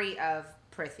story of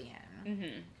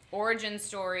Prythian. Origin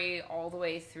story all the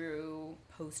way through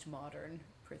postmodern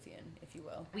Prythian, if you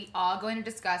will. We are going to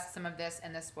discuss some of this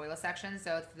in the spoiler section,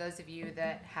 so for those of you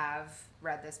that have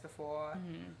read this before,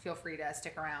 feel free to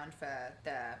stick around for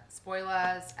the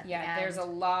spoilers at the end. There's a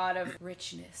lot of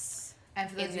richness. And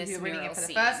for those of you who are reading it for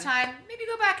the first time, maybe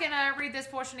go back and read this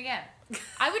portion again.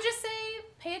 I would just say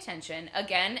pay attention.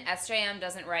 Again, SJM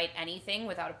doesn't write anything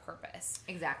without a purpose.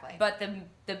 Exactly. But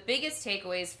the biggest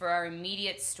takeaways for our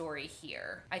immediate story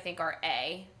here, I think, are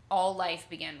A, all life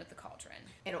began with the cauldron.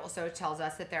 It also tells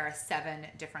us that there are 7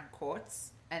 different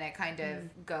courts, and it kind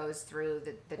of goes through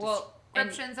the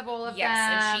descriptions of all of them.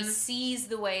 Yes, and she sees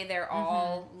the way they're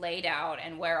all laid out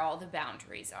and where all the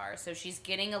boundaries are. So she's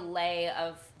getting a lay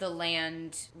of the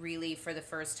land really for the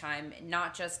first time,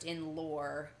 not just in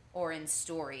lore or in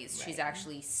stories. Right. She's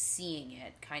actually seeing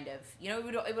it kind of. You know,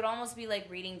 it would almost be like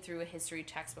reading through a history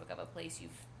textbook of a place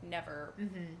you've never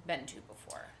been to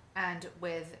before. And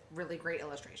with really great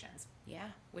illustrations. Yeah,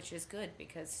 which is good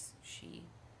because she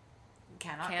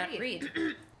can't read.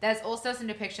 There's also some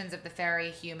depictions of the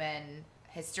fairy human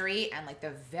history and like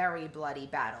the very bloody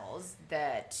battles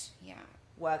that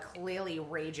were clearly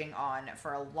raging on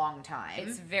for a long time.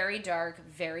 It's very dark,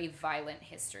 very violent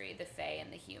history, the fae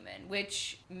and the human,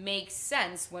 which makes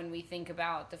sense when we think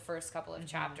about the first couple of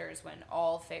chapters when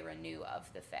all Feyre knew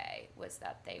of the fae was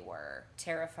that they were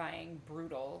terrifying,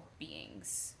 brutal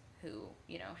beings who,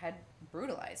 you know, had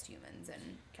brutalized humans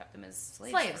and kept them as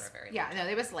slaves. For a very long time. No,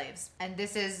 they were slaves. And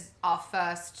this is our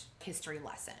first history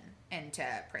lesson into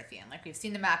Prythian. Like, we've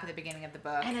seen the map at the beginning of the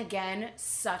book. And again,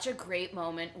 such a great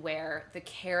moment where the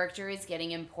character is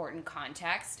getting important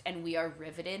context and we are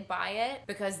riveted by it,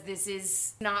 because this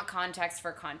is not context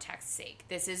for context's sake.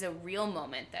 This is a real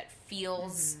moment that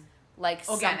feels like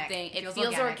organic. Something. It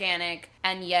feels organic,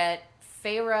 and yet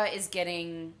Feyre is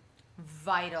getting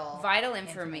vital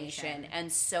information,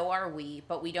 and so are we,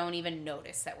 but we don't even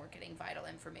notice that we're getting vital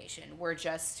information. We're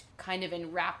just kind of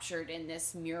enraptured in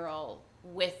this mural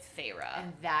with Feyre.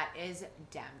 And that is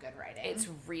damn good writing. It's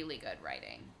really good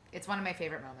writing. It's one of my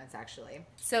favorite moments, actually.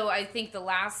 So I think the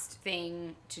last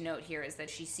thing to note here is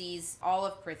that she sees all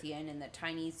of Prythian in the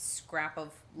tiny scrap of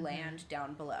land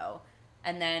down below,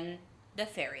 and then the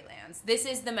Fairylands. This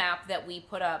is the map that we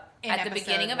put up at the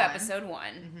beginning of episode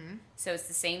 1. So it's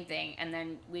the same thing. And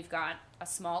then we've got a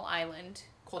small island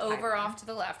called over Hybern. off to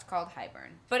the left called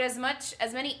Hybern. But as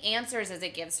many answers as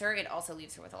it gives her, it also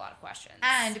leaves her with a lot of questions.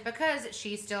 And because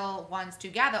she still wants to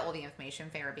gather all the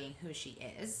information, Feyre being who she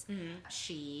is,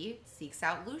 she seeks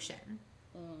out Lucian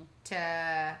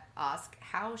to ask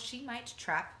how she might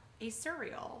trap a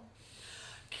Suriel.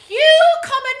 Cue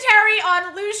commentary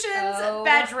on Lucian's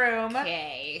bedroom.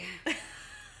 Okay.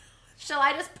 Shall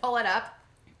I just pull it up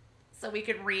so we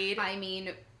could read? I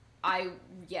mean, I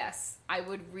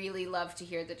would really love to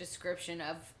hear the description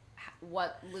of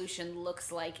what Lucian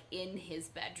looks like in his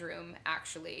bedroom,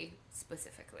 actually,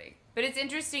 specifically. But it's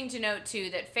interesting to note,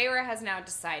 too, that Feyre has now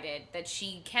decided that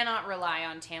she cannot rely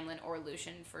on Tamlin or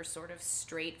Lucian for sort of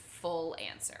straight, full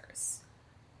answers.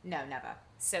 No, never.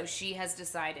 So she has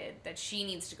decided that she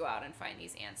needs to go out and find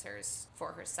these answers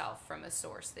for herself from a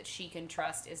source that she can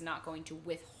trust is not going to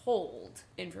withhold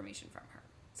information from her.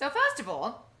 So first of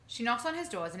all, she knocks on his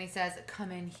doors and he says,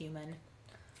 "Come in, human."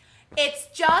 It's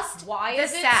just Why the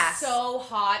is it sass. so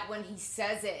hot when he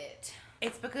says it?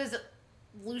 It's because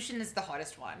Lucian is the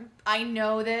hottest one. I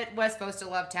know that we're supposed to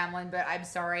love Tamlin, but I'm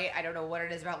sorry, I don't know what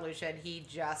it is about Lucian. He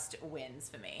just wins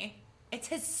for me. It's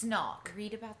his snark.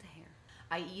 Read about the hair.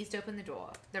 I eased open the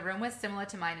door. The room was similar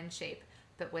to mine in shape,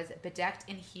 but was bedecked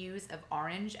in hues of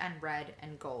orange and red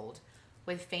and gold,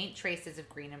 with faint traces of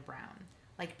green and brown,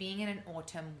 like being in an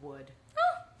autumn wood.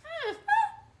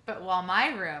 But while my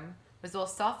room was all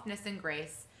softness and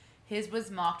grace, his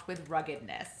was marked with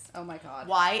ruggedness. Oh my god.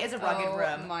 Why is a rugged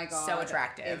room my god. so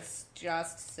attractive? It's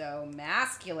just so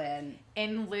masculine.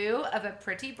 In lieu of a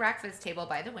pretty breakfast table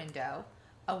by the window,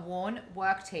 a worn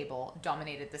work table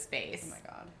dominated the space. Oh my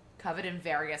god. Covered in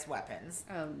various weapons.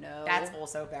 Oh no. That's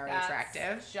also very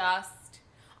attractive.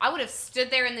 I would have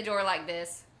stood there in the door like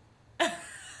this.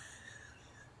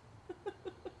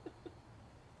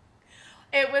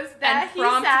 It was that and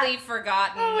promptly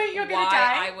forgotten you're gonna why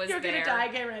die. I was You're there. Gonna die.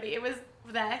 Get ready. It was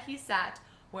there he sat,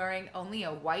 wearing only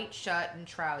a white shirt and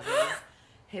trousers,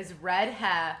 his red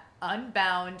hair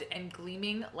unbound and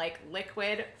gleaming like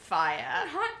liquid fire.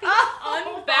 Not the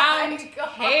unbound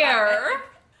hair.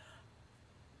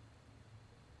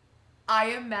 I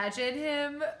imagine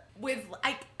him with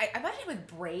I imagine him with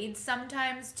braids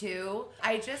sometimes too.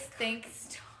 I just think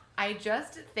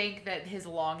that his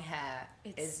long hair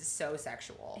is so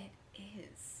sexual. It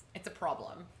is. It's a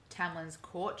problem. Tamlin's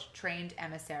court-trained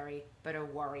emissary, but a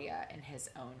warrior in his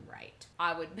own right.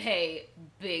 I would pay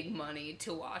big money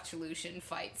to watch Lucian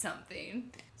fight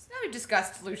something. So now we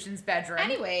discussed Lucian's bedroom.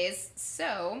 Anyways,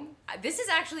 so this is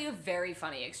actually a very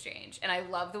funny exchange, and I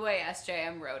love the way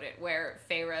SJM wrote it, where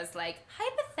Feyre's like,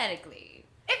 hypothetically,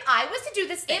 if I was to do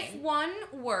this thing,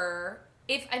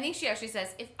 I think she actually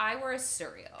says, if I were a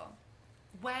Suriel,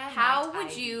 Where How might would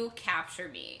I you capture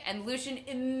me? And Lucian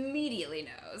immediately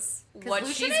knows what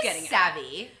Lucian she's is getting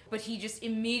savvy. at. But he just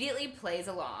immediately plays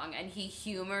along and he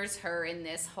humors her in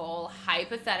this whole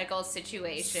hypothetical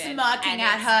situation. Smirking and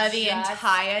at it's her the just-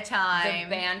 entire time.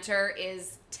 The banter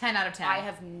is 10 out of 10. I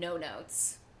have no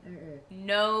notes.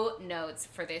 No notes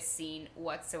for this scene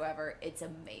whatsoever. It's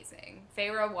amazing.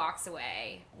 Feyre walks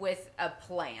away with a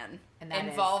plan And that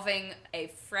involving a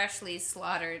freshly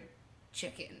slaughtered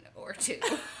chicken or two.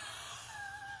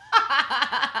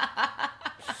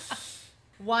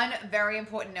 One very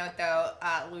important note, though,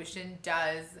 Lucian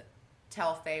does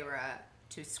tell Feyre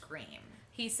to scream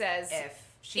He says, if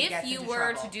she if gets you into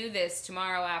were trouble. to do this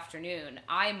tomorrow afternoon,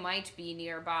 I might be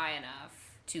nearby enough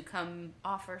to come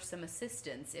offer some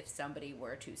assistance if somebody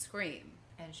were to scream.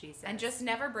 And she says, And just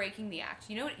never breaking the act.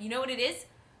 You know what it is?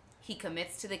 He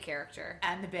commits to the character.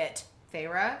 and the bit,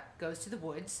 Feyre goes to the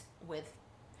woods with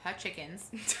her chickens.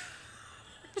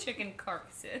 Chicken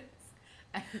carcasses.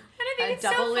 And I think it's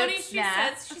so funny.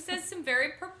 She says some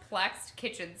very perplexed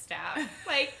kitchen staff.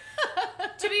 Like,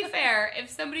 to be fair, if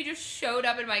somebody just showed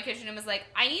up in my kitchen and was like,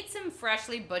 I need some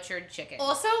freshly butchered chicken.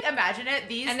 Also, imagine it.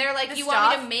 And they're like, you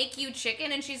want me to make you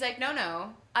chicken? And she's like,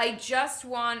 no. I just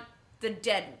want the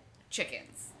dead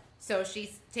chickens. So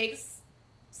she takes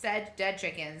said dead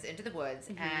chickens into the woods,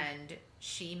 Mm-hmm. and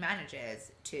she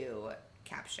manages to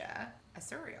capture a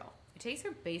cereal. It takes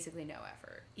her basically no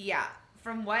effort. Yeah.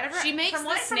 From whatever She makes from the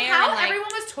what, from snare how in, like, everyone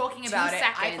was talking about 2 it,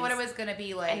 I seconds. thought it was gonna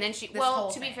be like. And then she, this well,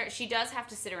 whole to be thing. fair, she does have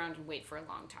to sit around and wait for a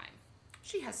long time.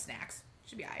 She has snacks.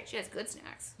 She'll be alright. She has good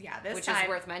snacks. Yeah, this which time is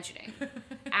worth mentioning.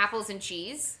 Apples and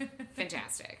cheese,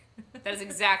 fantastic. That is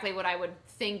exactly what I would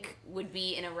think would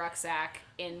be in a rucksack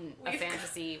in a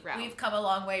fantasy realm. We've come a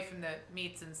long way from the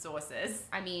meats and sauces.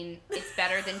 I mean, it's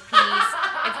better than peas.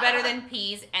 It's better than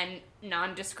peas and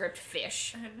nondescript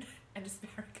fish And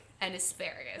asparagus. and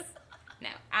asparagus. No,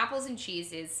 apples and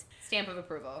cheese is stamp of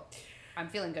approval. I'm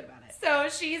feeling good about it. So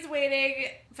she's waiting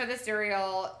for the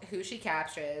cereal who she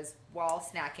captures while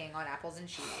snacking on apples and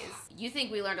cheese. You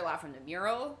think we learned a lot from the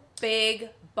mural? Big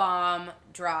bomb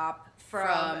drop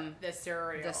from the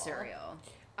cereal. the cereal.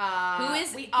 Who Who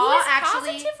is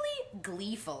actually positively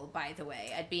gleeful, by the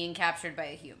way, at being captured by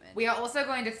a human. We are also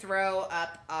going to throw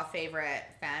up our favorite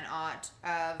fan art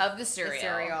Of the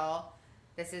cereal.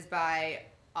 This is by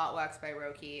Artworks by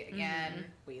Roki. Again,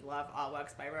 we love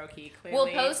Artworks by Roki, clearly. We'll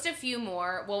post a few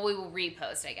more. Well, we will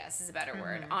repost, I guess is a better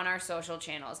word, on our social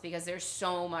channels because there's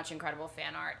so much incredible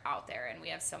fan art out there and we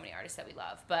have so many artists that we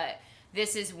love. But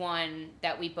this is one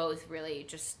that we both really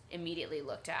just immediately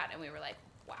looked at and we were like,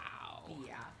 wow.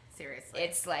 Yeah, seriously.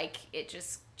 It's like it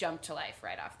just jumped to life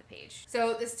right off the page.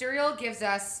 So the cereal gives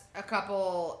us a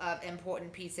couple of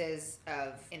important pieces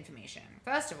of information.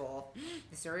 First of all,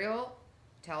 the cereal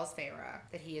tells Feyre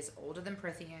that he is older than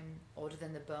Prithian, older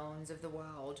than the bones of the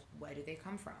world. Where do they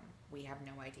come from? We have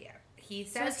no idea. He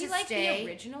So says is he to like stay. the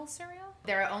original cereal?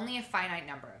 There are only a finite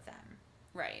number of them.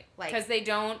 Right. Like- Because they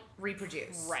don't.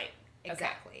 Reproduce. Right. Okay.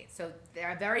 Exactly. So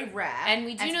they're very rare. And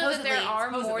we do know that there are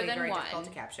more supposedly than very one. difficult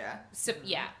to capture. So,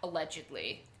 yeah,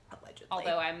 allegedly. Allegedly.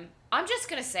 Although I'm just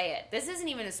gonna say it. This isn't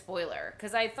even a spoiler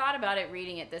because I thought about it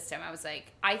reading it this time. I was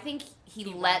like, I think he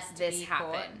let wants to this be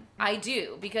happen. caught. I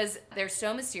do because they're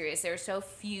so mysterious. There are so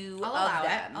few I'll of allow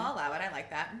them. it. I'll allow it. I like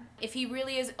that. If he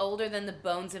really is older than the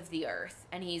bones of the earth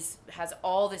and has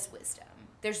all this wisdom,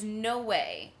 there's no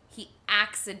way he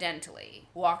accidentally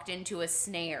walked into a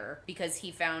snare because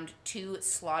he found 2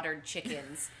 slaughtered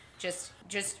chickens just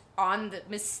on the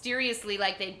mysteriously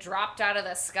like they dropped out of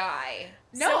the sky.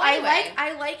 No, So anyway,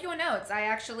 I like your notes. I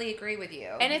actually agree with you.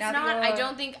 and it's Now that not. you're- I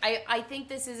don't think. I think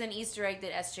this is an Easter egg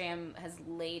that SJM has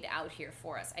laid out here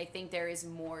for us. I think there is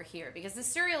more here because the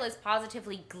cereal is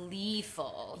positively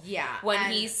gleeful. Yeah, when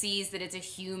and- he sees that it's a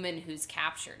human who's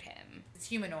captured him, It's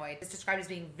humanoid. It's described as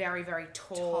being very, very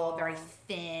tall, very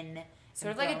thin.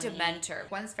 Sort and of like a bony. Dementor.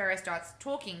 Once Ferris starts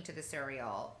talking to the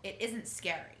cereal, it isn't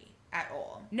scary at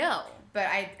all. no, But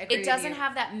I agree it with doesn't you.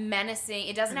 have that menacing.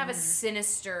 It doesn't have a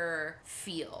sinister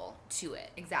feel to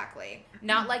it. Exactly.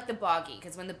 Not like the Boggy,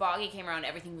 because when the Boggy came around,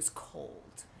 everything was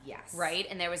cold, Yes. right?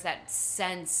 And there was that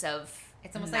sense of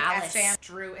It's almost malice. like SJM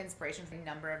drew inspiration from a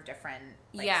number of different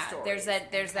Yeah, stories there's that-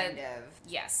 and there's that- kind of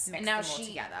Yes. mixed And now them all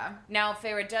together. Now,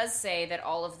 Feyre does say that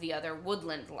all of the other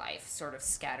woodland life sort of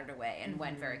scattered away and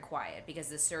went very quiet because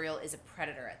the cereal is a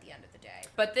predator at the end of the day.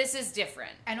 But this is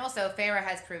different. And also, Feyre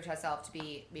has proved herself to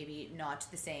be maybe not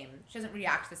the same. She doesn't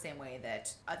react the same way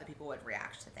that other people would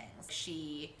react to things.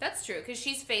 She That's true, because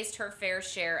she's faced her fair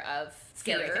share of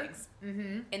scary fear things.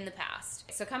 Mm-hmm. in the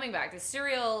past. So coming back, the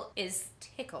Serial is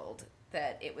tickled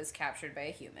that it was captured by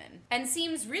a human and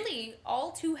seems really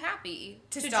all too happy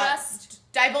to just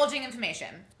divulging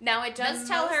information. Now it does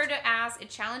it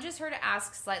challenges her to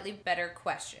ask slightly better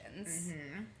questions.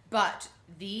 Mm-hmm. But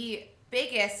the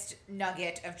biggest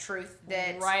nugget of truth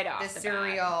that right off the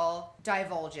Serial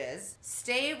divulges: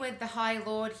 stay with the High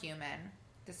Lord, human,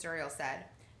 the Serial said.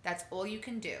 That's all you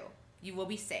can do. You will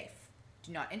be safe.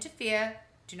 Do not interfere.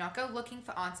 Do not go looking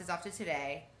for answers after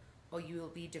today, or you will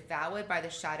be devoured by the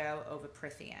shadow over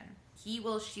Prithian. He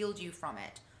will shield you from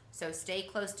it, so stay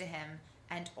close to him,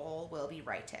 and all will be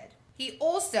righted. He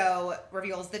also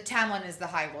reveals that Tamlin is the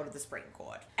High Lord of the Supreme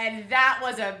Court. And that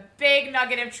was a big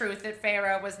nugget of truth that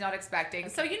Feyre was not expecting.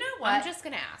 Okay. So you know what? I'm just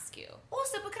going to ask you.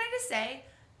 Also, but can I just say,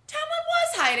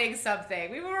 Tamlin was hiding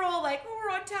something. We were all like, we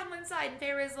were on Tamlin's side, and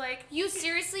Feyre's like... You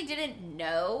seriously didn't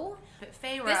know? But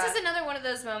Feyre... This is another one of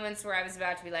those moments where I was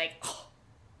about to be like, oh,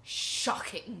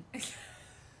 shocking.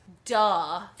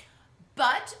 Duh.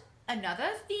 But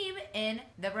another theme in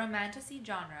the romantasy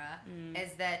genre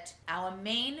is that our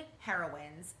main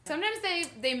heroines... Sometimes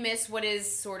they miss what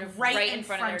is sort of right in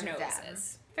front of their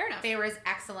noses. Fair enough. Feyre is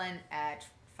excellent at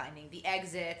finding the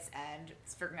exits and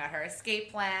figuring out her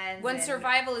escape plans. When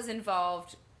survival is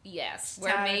involved, yes.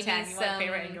 Where maybe some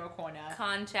into a corner.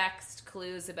 Context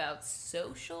clues about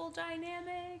social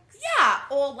dynamics. Yeah,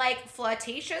 or like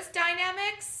flirtatious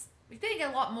dynamics. We think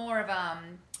a lot more of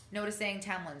noticing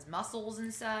Tamlin's muscles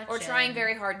and such. Or trying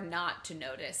very hard not to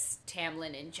notice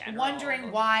Tamlin in general.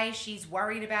 Wondering why she's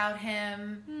worried about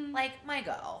him. Like, my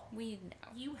girl. We know.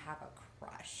 You have a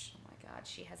crush. Oh my god,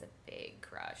 she has a big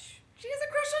crush. She has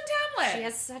a crush on Tamlin. She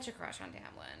has such a crush on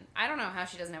Tamlin. I don't know how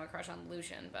she doesn't have a crush on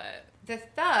Lucian, but... The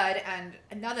third and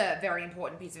another very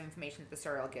important piece of information that the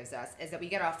Serial gives us is that we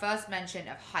get our first mention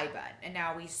of Highburn. And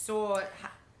now we saw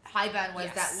Highburn was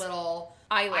that little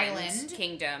island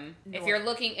kingdom. If you're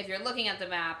looking at the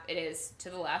map, it is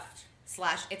to the left.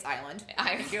 / its island.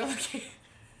 If you're looking...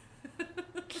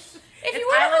 If you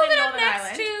want to hold it up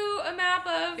next to a map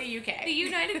of the UK. The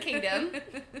United Kingdom.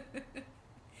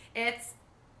 It's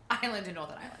island in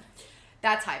Northern Ireland.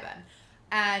 That's Highburn.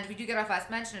 And we do get our first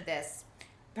mention of this.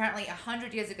 Apparently,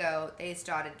 100 years ago, they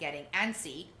started getting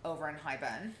antsy over in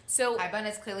Highburn. So Highburn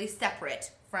is clearly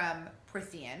separate from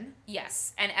Prithian.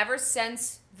 Yes, and ever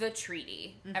since the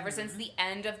treaty, ever since the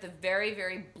end of the very,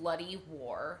 very bloody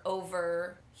war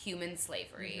over human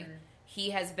slavery,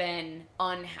 he has been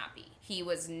unhappy. He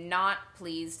was not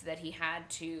pleased that he had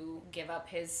to give up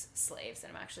his slaves,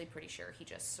 and I'm actually pretty sure he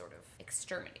just sort of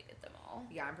exterminated them all.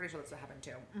 Yeah, I'm pretty sure that's what happened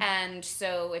too. And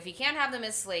so if he can't have them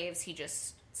as slaves, he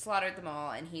just slaughtered them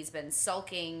all, and he's been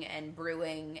sulking and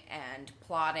brewing and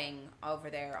plotting over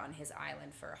there on his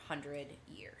island for 100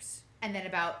 years. And then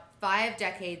about 5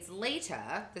 decades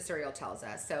later, the Serial tells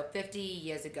us, so 50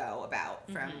 years ago about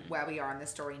from where we are in the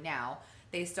story now,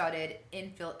 they started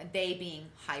they being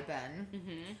Highburn,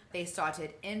 they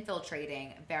started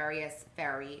infiltrating various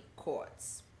fairy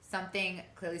courts. Something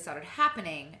clearly started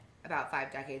happening about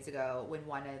 5 decades ago when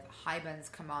one of Highburn's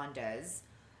commanders,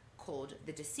 called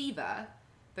the Deceiver,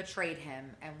 betrayed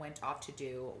him and went off to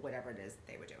do whatever it is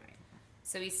they were doing.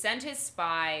 So he sent his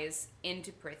spies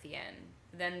into Prithian.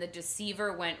 Then the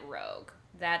Deceiver went rogue.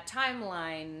 That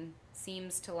timeline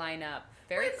seems to line up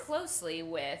very closely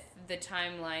with the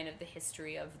timeline of the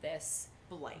history of this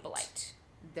blight.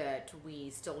 That we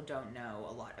still don't know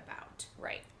a lot about.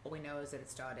 Right. All we know is that it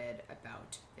started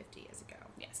about 50 years ago.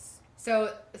 Yes.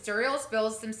 So Serial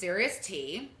spills some serious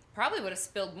tea. Probably would have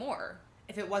spilled more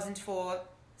if it wasn't for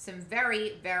some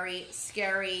very, very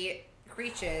scary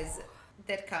creatures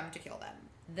that come to kill them.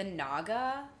 The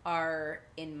Naga are,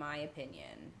 in my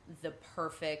opinion, the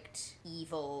perfect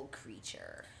evil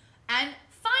creature. And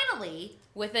finally,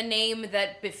 with a name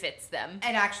that befits them.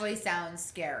 It actually sounds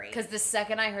scary. Because the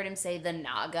second I heard him say the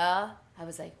Naga, I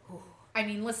was like, ooh. I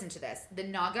mean, listen to this. The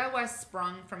Naga were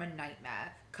sprung from a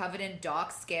nightmare, covered in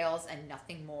dark scales and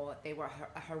nothing more. They were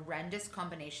a horrendous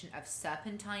combination of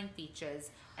serpentine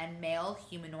features and male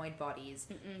humanoid bodies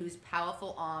whose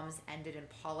powerful arms ended in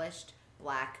polished,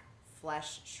 black,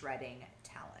 flesh-shredding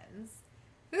talons.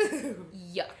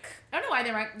 Yuck. I don't know why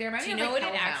they remind me of like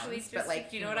hellhounds, but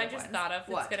like, do you know what I just thought of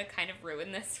that's going to kind of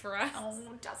ruin this for us?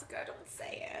 Oh, Jessica, don't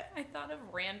say it. I thought of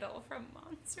Randall from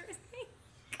Monsters, Inc.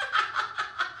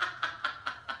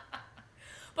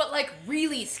 But like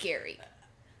really scary.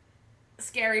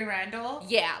 Scary Randall?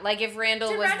 Yeah, like if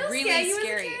Randall was really scare you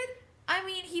scary. As a kid? I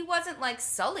mean, he wasn't like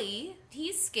Sully.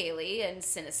 He's scaly and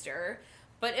sinister.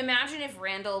 But imagine if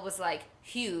Randall was like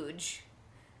huge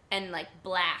and like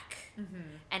black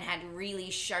and had really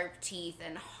sharp teeth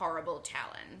and horrible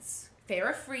talons.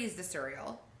 Feyre frees the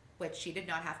cereal, which she did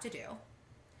not have to do.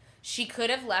 She could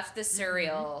have left the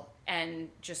cereal and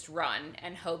just run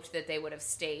and hoped that they would have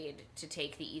stayed to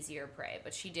take the easier prey.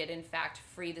 But she did, in fact,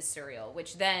 free the cereal,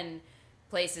 which then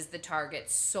places the target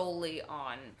solely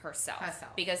on herself.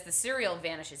 Because the cereal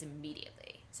vanishes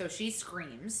immediately. So she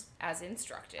screams. As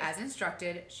instructed. As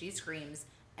instructed, she screams,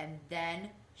 and then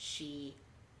she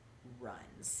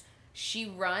runs. She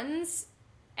runs,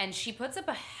 and she puts up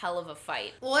a hell of a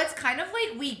fight. Well, it's kind of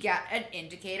like we get an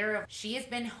indicator of she has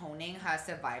been honing her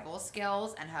survival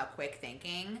skills and her quick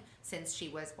thinking since she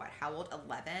was, how old?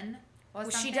 11? Well,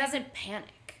 she doesn't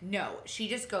panic. No, she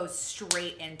just goes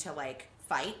straight into, like,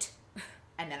 fight.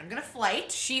 And then I'm gonna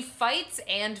flight. She fights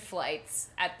and flights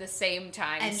at the same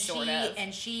time, sort of.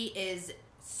 And she is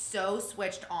so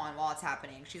switched on while it's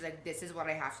happening. She's like, this is what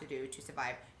I have to do to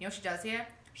survive. You know what she does here?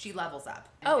 She levels up.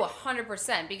 Oh,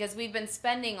 100%. Because we've been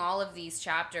spending all of these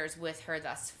chapters with her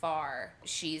thus far.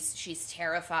 She's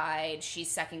terrified. She's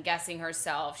second-guessing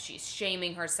herself. She's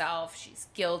shaming herself. She's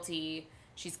guilty.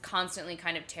 She's constantly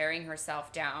kind of tearing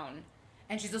herself down.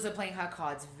 And she's also playing her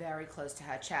cards very close to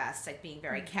her chest, like being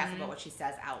very careful about what she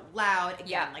says out loud.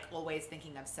 Again, like always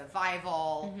thinking of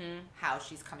survival, how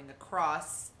she's coming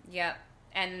across. Yep.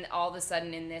 And all of a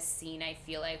sudden in this scene, I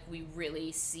feel like we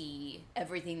really see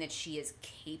everything that she is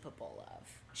capable of.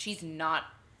 She's not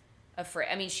afraid.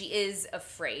 I mean, she is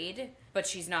afraid, but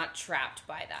she's not trapped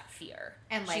by that fear.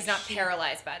 And like she's not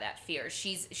paralyzed by that fear.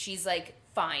 She's like,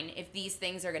 fine, if these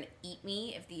things are going to eat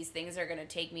me, if these things are going to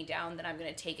take me down, then I'm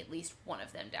going to take at least one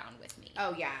of them down with me.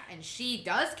 Oh, yeah. And she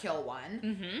does kill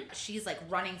one. She's like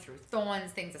running through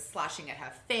thorns. Things are slashing at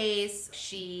her face.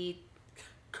 She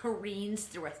careens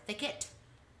through a thicket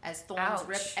as thorns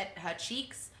rip at her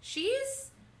cheeks.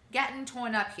 She's getting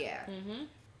torn up here.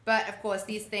 But, of course,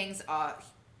 these things are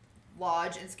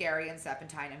large and scary and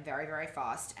serpentine and very, very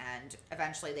fast. And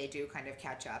eventually they do kind of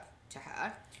catch up to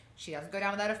her. She doesn't go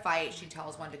down without a fight. She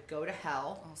tells one to go to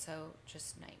hell. Also,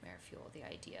 just nightmare fuel, the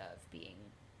idea of being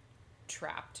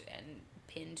trapped and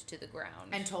pinned to the ground.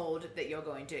 And told that you're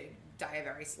going to die a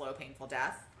very slow, painful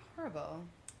death. Horrible.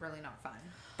 Really not fun.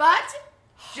 But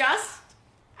just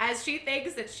as she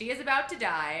thinks that she is about to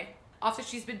die, after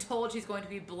she's been told she's going to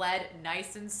be bled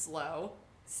nice and slow.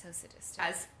 So sadistic.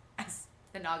 As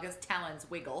the Naga's talons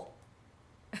wiggle.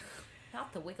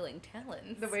 Not the wiggling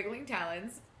talons. The wiggling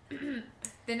talons.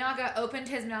 The Naga opened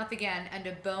his mouth again, and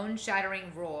a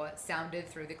bone-shattering roar sounded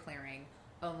through the clearing,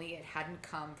 only it hadn't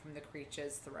come from the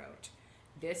creature's throat.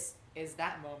 This is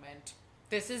that moment.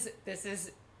 This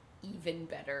is even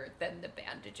better than the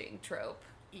bandaging trope.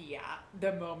 Yeah,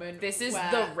 the moment. This is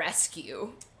the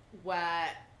rescue. Where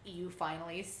you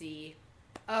finally see,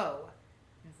 oh,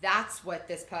 that's what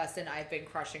this person I've been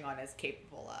crushing on is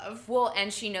capable of. Well,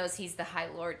 and she knows he's the High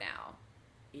Lord now.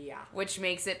 Yeah. Which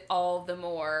makes it all the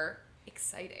more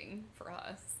exciting for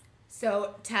us.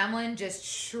 So Tamlin just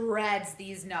shreds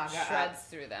these Naga. Shreds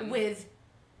through them. With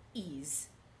ease.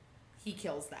 He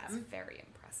kills them. It's very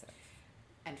impressive.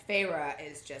 And Feyre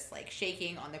is just like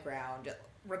shaking on the ground,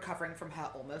 recovering from her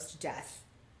almost death.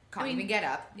 Can't even get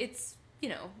up. It's,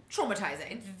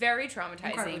 traumatizing. It's very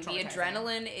traumatizing. The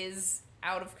adrenaline is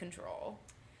out of control.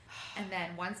 And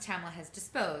then once Tamlin has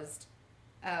disposed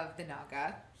of the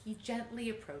Naga, he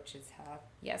gently approaches her.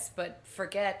 Yes, but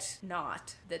forget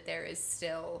not that there is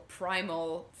still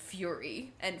primal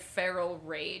fury and feral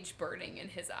rage burning in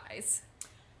his eyes.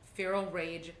 Feral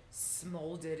rage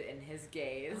smoldered in his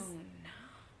gaze. Oh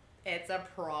no. It's a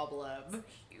problem. It's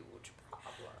a huge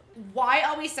problem. Why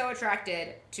are we so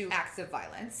attracted to acts of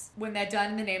violence when they're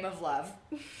done in the name of love?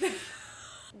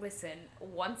 Listen,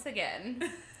 once again,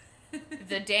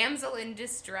 the damsel in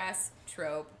distress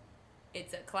trope,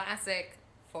 it's a classic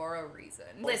for a reason.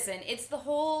 Listen, it's the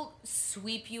whole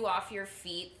sweep you off your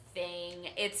feet thing.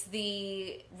 It's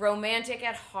the romantic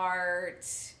at heart.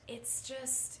 It's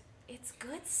just, it's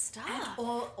good stuff.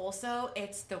 And also,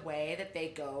 it's the way that they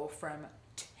go from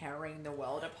tearing the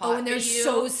world apart. Oh, and they're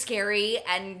so scary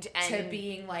and to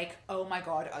being like, oh my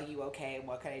god, are you okay? And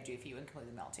what can I do for you? And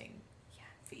completely melting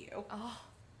for you. Oh.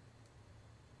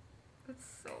 It's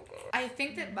so good. I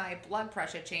think that my blood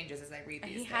pressure changes as I read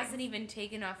these things. He hasn't even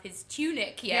taken off his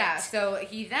tunic yet. Yeah, so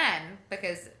he then,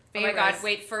 because Feyre's... Oh my god,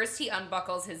 wait, first he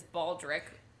unbuckles his baldric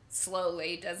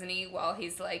slowly, doesn't he? While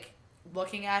he's like...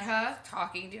 looking at her.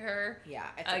 Talking to her. Yeah,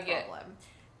 it's a problem.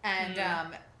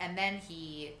 And then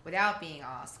he, without being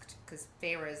asked, because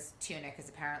Feyre's tunic is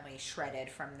apparently shredded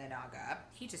from the Naga,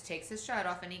 he just takes his shirt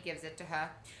off and he gives it to her.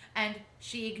 And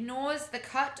she ignores the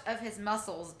cut of his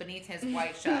muscles beneath his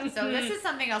white shirt. So this is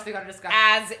something else we got to discuss.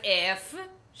 As if.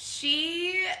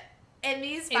 She in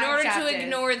these 5 In order chapters, to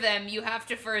ignore them, you have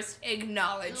to first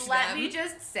acknowledge them. let me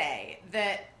just say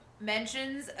that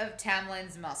mentions of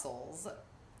Tamlin's muscles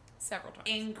several times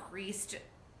increased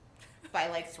by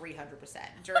like 300%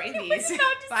 during these I was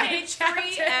about to 5 say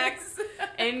chapters.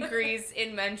 3x increase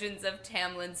in mentions of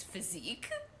Tamlin's physique.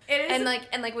 It is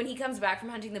And like when he comes back from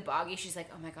hunting the boggy, she's like,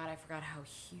 "Oh my god, I forgot how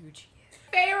huge he is."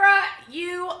 Feyre,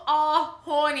 you are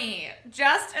horny.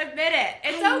 Just admit it.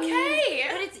 It's okay.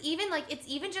 But it's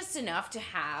even just enough to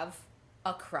have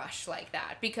a crush like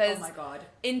that, because oh my god,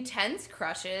 intense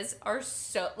crushes are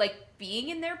so, like, being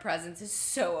in their presence is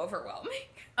so overwhelming.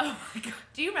 oh my god.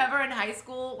 Do you remember in high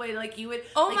school when like you would?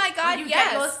 Oh like, my god, when you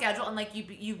yes. get your schedule and like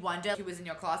you wonder who was in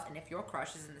your class and if your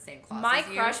crush is in the same class. My as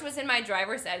crush you. was in my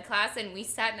driver's ed class, and we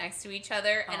sat next to each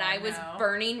other, and Oh, I was no.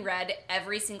 burning red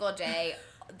every single day,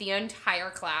 the entire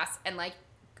class, and like,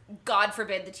 God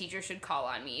forbid the teacher should call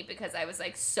on me because I was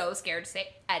like so scared to say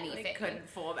anything. Like, couldn't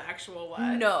form actual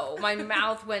words. No, my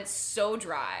mouth went so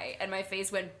dry and my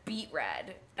face went beet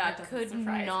red. That I doesn't could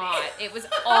surprise not. me. It was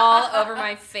all over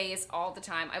my face all the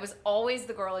time. I was always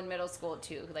the girl in middle school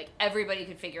too. Like, everybody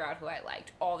could figure out who I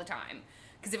liked all the time.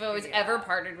 Because if I was ever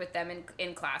partnered with them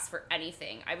in class for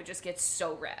anything, I would just get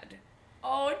so red.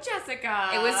 Oh,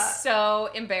 Jessica. It was so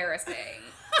embarrassing.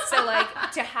 So,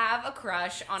 like, to have a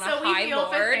crush on So a we high feel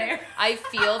for lord, Feyre. I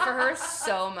feel for her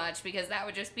so much, because that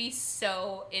would just be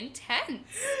so intense.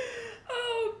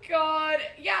 Oh god.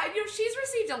 Yeah, she's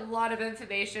received a lot of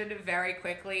information very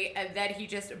quickly, and then he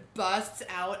just busts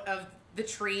out of the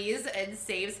trees and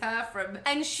saves her from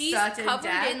And she's certain covered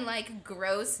death. in, like,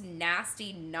 gross,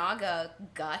 nasty Naga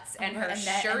guts, and her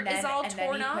then- shirt is all and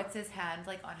torn then he up. puts his hand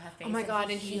like on her face. Oh my god,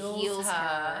 and he heals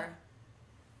her.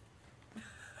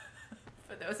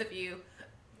 For those of you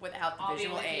without the I'll be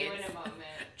visual with you aids, in a moment.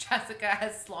 Jessica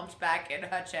has slumped back in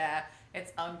her chair.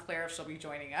 It's unclear if she'll be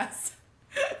joining us.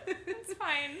 It's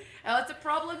fine. Oh, it's a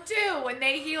problem too when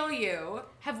they heal you.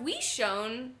 Have we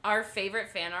shown our favorite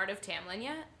fan art of Tamlin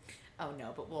yet? Oh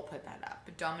no, but we'll put that up.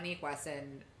 Dominique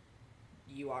Wesson,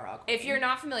 you are ugly. If you're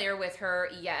not familiar with her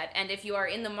yet, and if you are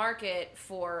in the market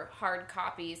for hard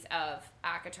copies of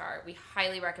ACOTAR, we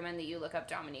highly recommend that you look up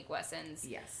Dominique Wesson's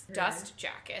yes, dust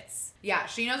jackets. Yeah,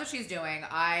 she knows what she's doing.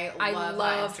 I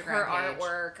love her, her Instagram page.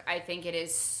 artwork. I think it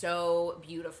is so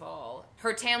beautiful.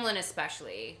 Her Tamlin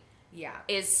especially Yeah.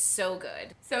 is so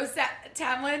good. So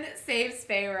Tamlin saves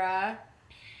Feyre,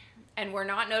 And we're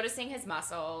not noticing his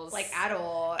muscles. like at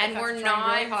all. And In fact, we're trying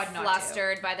not really hard not to.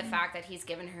 flustered by the fact that he's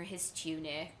given her his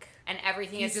tunic. And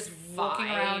everything He's is just fine. walking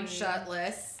around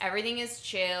shirtless. Everything is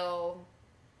chill.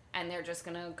 And they're just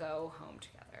going to go home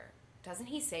together. Doesn't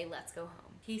he say, "Let's go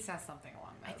home"? He says something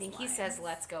along those I think lines. he says,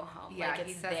 "Let's go home." Yeah, like it's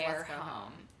he says, their "Let's go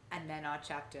home. And then our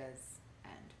chapters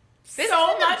end. This So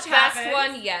is the much best happens.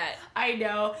 one yet. I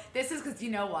know. This is because you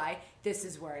know why? This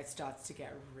is where it starts to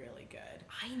get really good.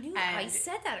 I knew. And- I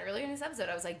said that earlier in this episode.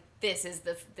 I was like, "This is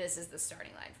the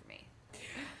starting line for me."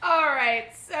 All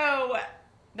right, so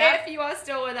That- if you are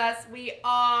still with us, we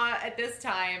are at this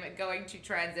time going to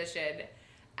transition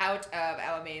out of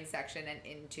our main section and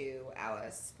into our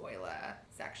spoiler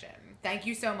section. Thank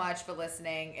you so much for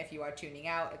listening. If you are tuning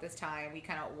out at this time, we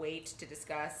cannot wait to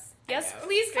discuss. Yes, I know,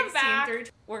 please come 16 back. through-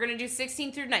 We're going to do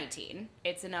 16 through 19.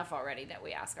 It's enough already that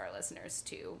we ask our listeners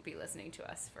to be listening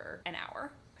to us for an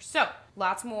hour. So,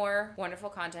 lots more wonderful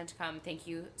content to come. Thank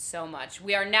you so much.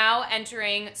 We are now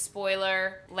entering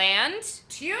spoiler land.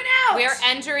 Tune out. We are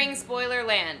entering spoiler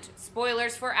land.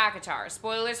 Spoilers for ACOTAR.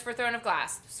 Spoilers for Throne of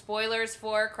Glass. Spoilers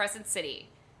for Crescent City.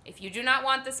 If you do not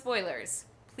want the spoilers,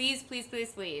 please, please,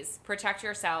 please, please protect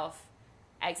yourself.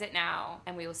 Exit now,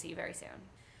 and we will see you very soon.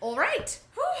 All right.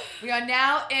 We are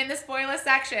now in the spoiler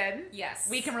section. Yes.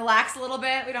 We can relax a little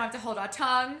bit. We don't have to hold our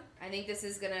tongue. I think this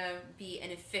is gonna be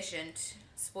an efficient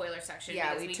spoiler section.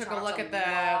 Yeah, because we took a talked look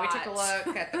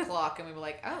at the clock and we were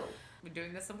like, oh, we're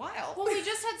doing this a while. Well, we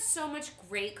just had so much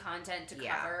great content to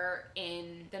Yeah. cover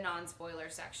in the non-spoiler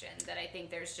section that I think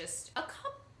there's just a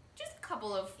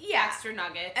couple of Yeah. extra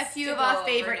nuggets. A few to of go our over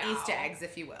favorite now. Easter eggs,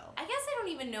 if you will. I guess I don't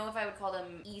even know if I would call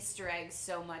them Easter eggs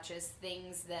so much as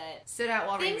things that Stood out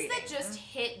while things rereading. that just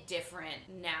hit different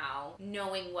now,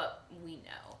 knowing what we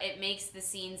know. It makes the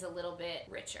scenes a little bit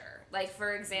richer. Like,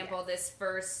 for example, this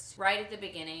first, right at the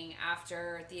beginning,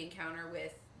 after the encounter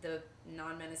with the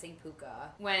non-menacing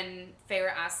Puka. When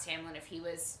Feyre asked Tamlin if he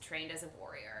was trained as a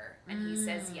warrior, and he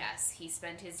says yes. He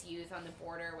spent his youth on the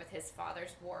border with his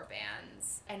father's war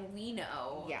bands. And we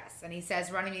know... Yes, and he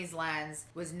says running these lands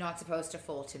was not supposed to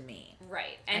fall to me.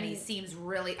 Right. And he seems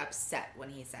really upset when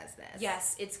he says this.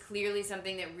 Yes, it's clearly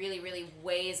something that really, really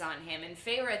weighs on him. And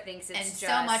Feyre thinks it's just...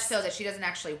 And so much so that she doesn't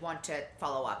actually want to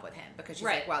follow up with him. Because she's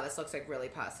like, wow, this looks like really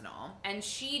personal. And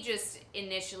she just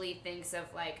initially thinks of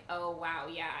like, oh, wow,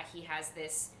 yeah, he has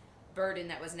this burden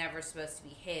that was never supposed to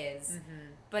be his.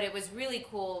 But it was really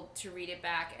cool to read it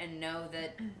back and know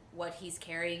that what he's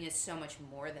carrying is so much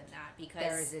more than that, because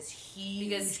there is this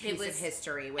huge piece of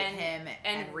history with him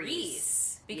and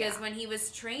Rhys. Because when he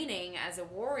was training as a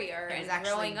warrior and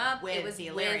growing up, it was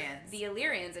with the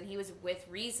Illyrians, and he was with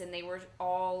Rhys, and they were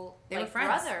all were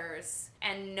brothers.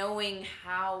 And knowing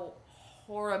how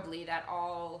horribly that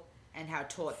all and how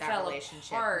taut that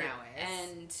relationship now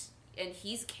is, and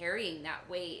he's carrying that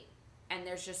weight. And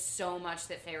there's just so much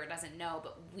that Feyre doesn't know,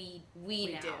 but we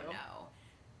now know.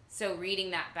 So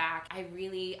reading that back,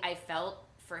 I felt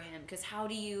for him, because how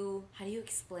do you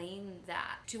explain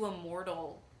that to a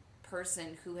mortal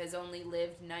person who has only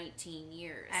lived 19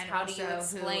 years? And how do you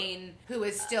explain who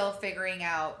is still figuring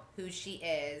out who she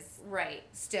is? Right.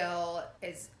 Still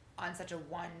is on such a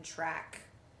one-track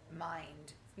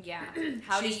mind. Yeah.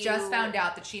 She's just found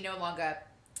out that she no longer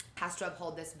has to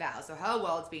uphold this vow. So her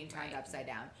world's being turned upside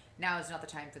down. Now is not the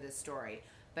time for this story.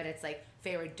 But it's like,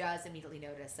 Feyre does immediately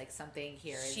notice, like, something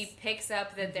here is... She picks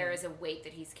up that there is a weight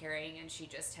that he's carrying, and she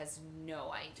just has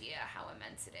no idea how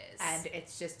immense it is. And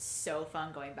it's just so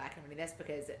fun going back and reading this,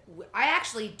 because I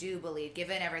actually do believe,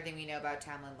 given everything we know about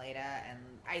Tamlin Leda, and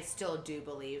I still do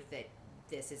believe that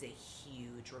this is a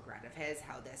huge regret of his,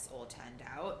 how this all turned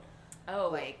out. Oh,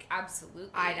 like, absolutely.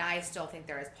 I still think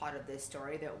there is part of this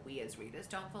story that we as readers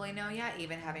don't fully know yet,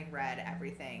 even having read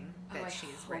everything that she's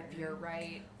written. I hope you're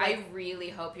right. I really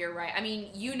hope you're right. I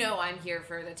mean, you know I'm here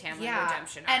for the Tamlin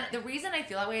redemption arc. And the reason I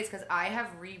feel that way is because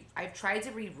I've tried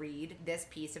to reread this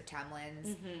piece of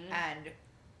Tamlin's and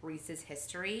Rhys's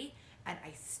history, and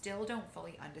I still don't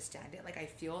fully understand it. Like, I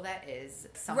feel that is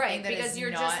something that because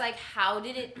you're just like, how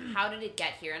did it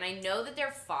get here? And I know that their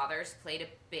fathers played a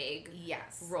big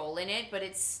role in it, but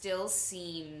it still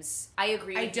seems... I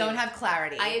agree with you. I don't have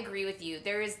clarity. I agree with you.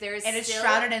 There is and still... it's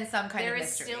shrouded in some kind of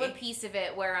mystery. There is still a piece of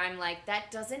it where I'm like,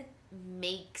 that doesn't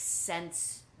make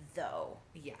sense, though.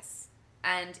 Yes.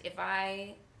 And if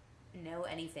I know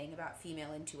anything about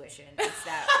female intuition, it's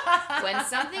that when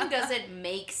something doesn't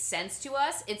make sense to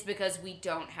us, it's because we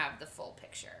don't have the full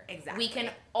picture. Exactly. We can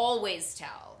always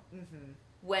tell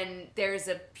when there's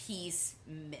a piece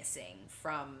missing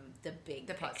from the big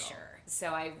picture. Puzzle. So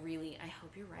I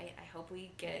hope you're right. I hope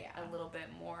we get a little bit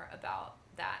more about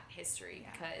that history,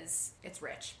 because it's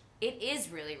rich. It is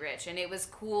really rich, and it was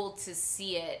cool to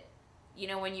see it. You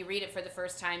know, when you read it for the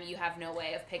first time, you have no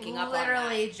way of picking up on that.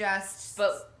 Literally just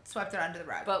swept it under the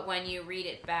rug. But when you read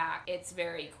it back, it's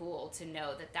very cool to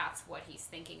know that that's what he's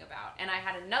thinking about. And I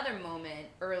had another moment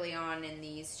early on in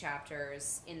these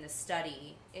chapters in the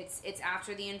study. It's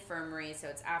after the infirmary, so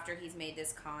it's after he's made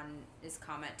this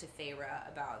comment to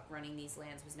Feyre about running these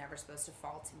lands was never supposed to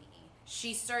fall to me.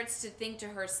 She starts to think to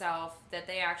herself that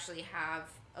they actually have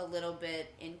a little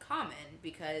bit in common,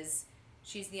 because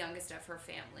she's the youngest of her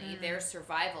family. Their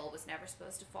survival was never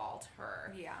supposed to fall to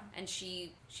her. Yeah. And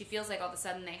she feels like all of a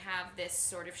sudden they have this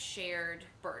sort of shared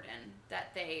burden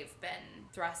that they've been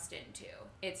thrust into.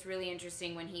 It's really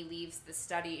interesting when he leaves the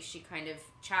study, she kind of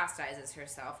chastises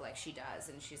herself like she does.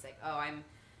 And she's like, oh, I'm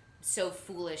so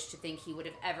foolish to think he would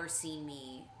have ever seen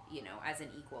me, you know, as an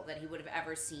equal, that he would have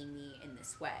ever seen me in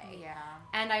this way. Yeah.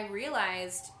 And I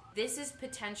realized this is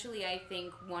potentially, I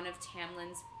think, one of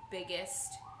Tamlin's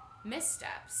biggest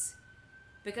missteps,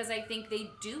 because I think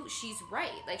she's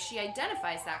right, like, she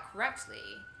identifies that correctly.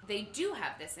 They do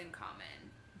have this in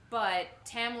common, but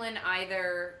Tamlin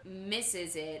either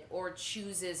misses it or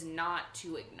chooses not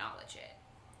to acknowledge it.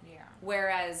 Yeah.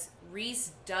 Whereas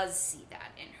Rhys does see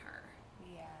that in her.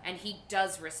 And he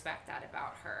does respect that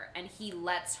about her. And he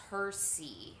lets her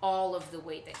see all of the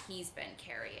weight that he's been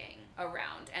carrying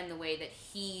around, and the way that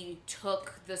he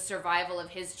took the survival of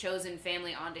his chosen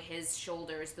family onto his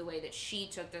shoulders, the way that she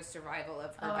took the survival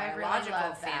of her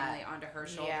biological family onto her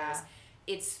shoulders. Yeah.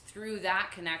 It's through that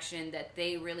connection that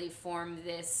they really form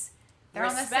this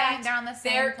respect. They're on the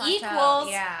same They're plateau.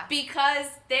 equals because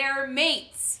they're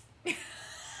mates.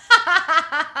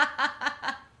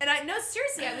 And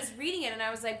seriously, I was reading it and I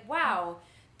was like, wow,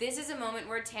 this is a moment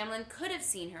where Tamlin could have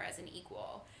seen her as an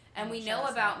equal. And we Shows know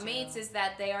that about too. mates is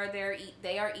that they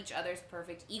are each other's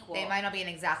perfect equal. They might not be in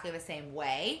exactly the same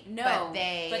way. No,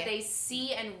 but they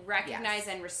see and recognize Yes.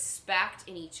 and respect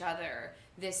in each other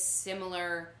this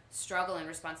similar struggle and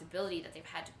responsibility that they've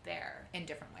had to bear. in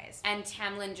different ways. And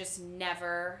Tamlin just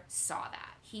never saw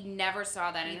that. He never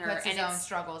saw that in her. He puts his and own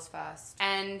struggles first.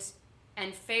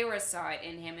 And Feyre saw it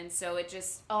in him, and so it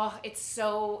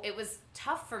was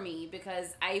tough for me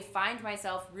because I find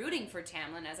myself rooting for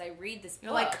Tamlin as I read this book.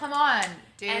 You're like, come on,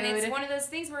 dude. And it's one of those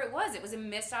things where it was a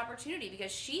missed opportunity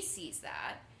because she sees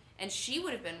that, and she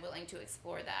would have been willing to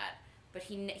explore that, but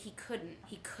he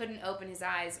couldn't open his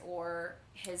eyes or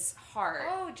his heart.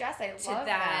 Oh, Jess, I to love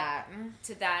that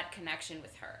to that connection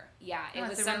with her. Yeah, it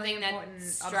was that's a really something that important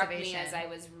struck me observation. as I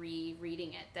was rereading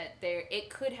it, that it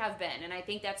could have been, and I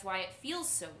think that's why it feels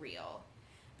so real,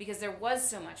 because there was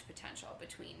so much potential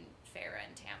between Feyre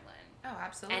and Tamlin. Oh,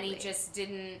 absolutely. And he just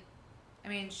didn't. I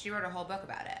mean, she wrote a whole book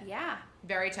about it. Yeah.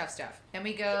 Very tough stuff. Then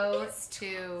we go It's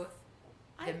to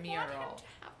I the want mural. him to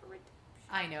have a redemption.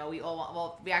 I know, we all want,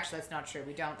 well, we actually, that's not true.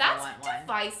 We don't all That's want a one.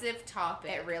 divisive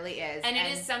topic. It really is. And it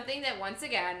is something that, once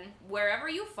again, wherever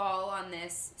you fall on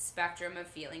this spectrum of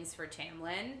feelings for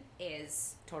Tamlin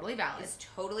is totally valid.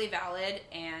 totally valid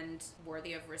and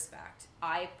worthy of respect.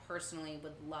 I personally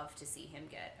would love to see him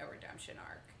get a redemption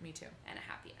arc. Me too. And a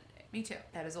happy ending. Me too.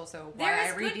 That is also why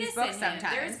I read these books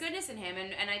sometimes. There is goodness in him.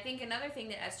 And I think another thing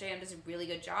that SJM does a really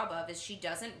good job of is she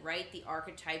doesn't write the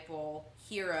archetypal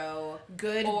hero.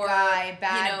 Good or, guy,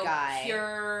 bad guy.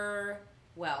 Pure,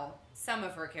 well, some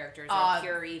of her characters are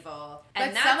pure evil. But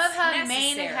And some of that's her necessary.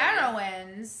 main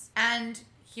heroines and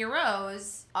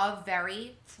heroes are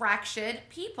very fractured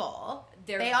people.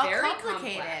 They are very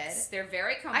complicated. Complex. They're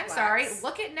very complex. I'm sorry.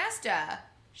 Look at Nesta.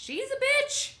 She's a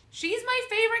bitch. She's my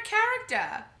favorite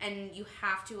character. And you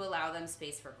have to allow them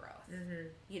space for growth. Mm-hmm.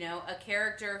 You know, a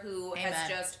character who Amen. has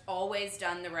just always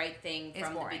done the right thing It's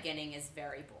from the boring. beginning is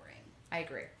very boring. I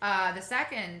agree. The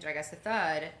second, I guess the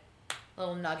third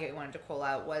little nugget we wanted to call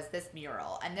out was this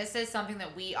mural. And this is something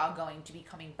that we are going to be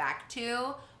coming back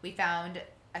to. We found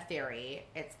a theory.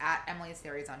 It's at Emily's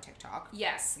Theories on TikTok.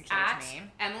 Yes, You showed it to at me.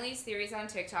 Emily's Theories on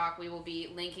TikTok. We will be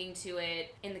linking to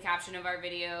it in the caption of our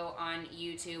video on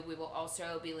YouTube. We will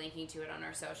also be linking to it on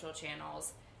our social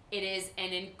channels. It is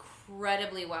an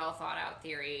incredibly well thought out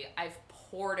theory. I've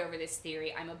pored over this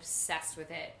theory. I'm obsessed with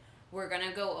it. We're going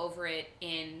to go over it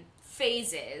in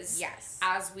phases. Yes.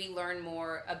 As we learn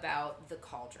more about the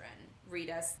cauldron. Read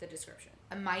us the description.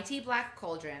 A mighty black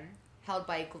cauldron held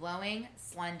by glowing,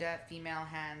 slender female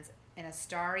hands in a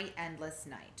starry, endless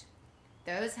night.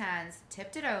 Those hands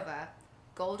tipped it over,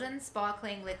 golden,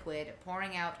 sparkling liquid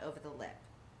pouring out over the lip.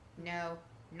 No,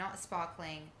 not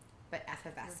sparkling, but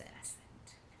effervescent.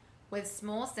 With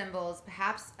small symbols,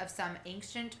 perhaps of some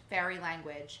ancient fairy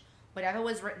language, whatever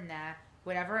was written there,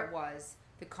 whatever it was,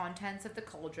 the contents of the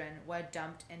cauldron were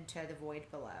dumped into the void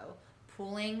below,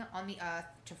 pooling on the earth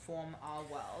to form our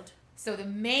world. So the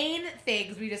main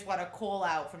things we just want to call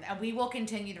out from, and we will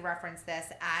continue to reference this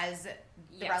as the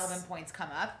Yes. relevant points come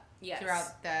up Yes.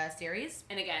 throughout the series.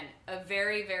 And again, a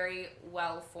very, very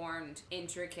well-formed,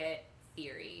 intricate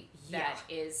theory that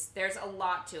is, there's a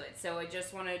lot to it. So I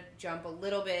just want to jump a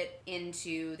little bit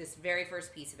into this very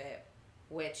first piece of it,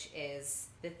 which is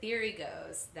the theory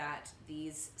goes that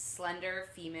these slender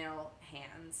female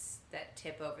hands that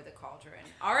tip over the cauldron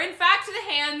are in fact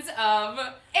the hands of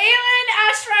Aelin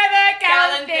Ashriver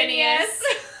Gallantinius,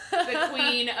 the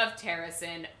Queen of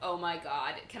Terrasen. Oh my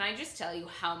god. Can I just tell you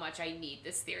how much I need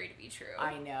this theory to be true?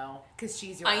 I know, because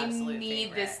she's your I absolute need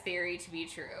favorite. this theory to be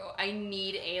true. I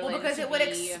need Aelin Well, because to it would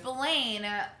be... explain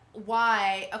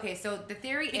why. Okay, so the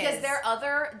theory Because is their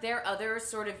other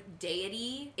sort of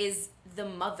deity is the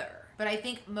mother. But I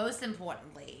think most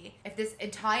importantly, if this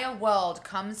entire world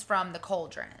comes from the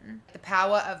cauldron, the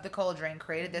power of the cauldron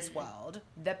created this world,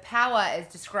 the power is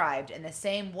described in the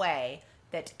same way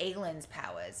that Aelin's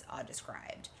powers are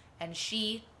described. And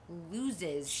she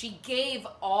loses. She gave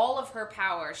all of her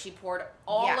power. She poured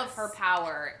all Yes. of her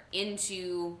power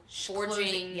into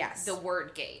forging yes. the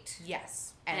word gate. Yes.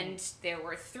 And there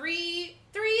were three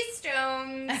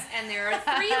stones, and there are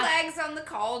 3 legs on the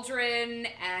cauldron,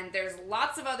 and there's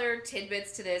lots of other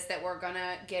tidbits to this that we're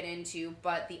gonna get into,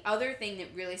 but the other thing that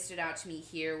really stood out to me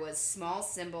here was small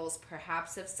symbols,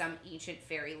 perhaps of some ancient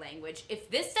fairy language. If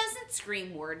this doesn't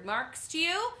scream word marks to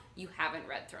you, you haven't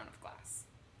read Throne of Glass.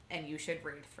 And you should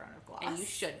read Throne of Glass. And you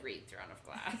should read Throne of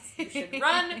Glass. You should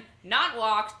run, not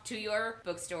walk, to your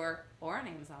bookstore or on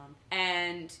Amazon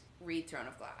and read Throne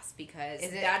of Glass, because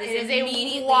that is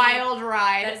a wild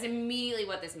ride. That is immediately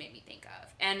what this made me think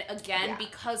of. And again,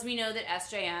 because we know that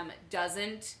SJM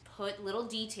doesn't put little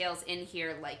details in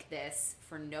here like this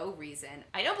for no reason.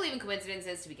 I don't believe in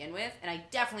coincidences to begin with, and I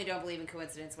definitely don't believe in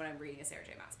coincidence when I'm reading a Sarah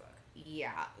J. Maas book.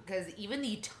 Yeah, because even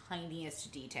the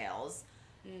tiniest details,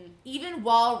 even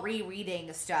while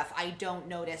rereading stuff, I don't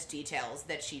notice details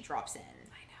that she drops in. I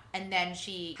know. And then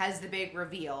she has the big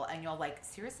reveal, and you're like,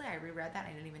 seriously, I reread that?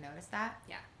 I didn't even notice that?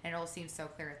 Yeah. And it all seems so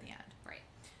clear at the end. Right.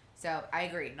 So I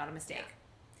agree, not a mistake. Yeah.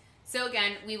 So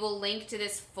again, we will link to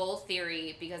this full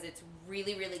theory because it's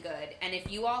really, really good. And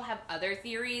if you all have other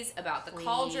theories about the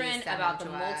cauldron, about the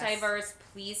multiverse,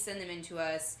 please send them in to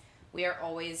us. We are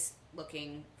always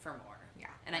looking for more. Yeah.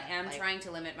 And I am trying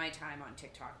to limit my time on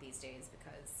TikTok these days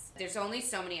because there's only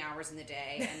so many hours in the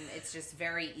day, and it's just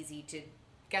very easy to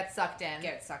get sucked in.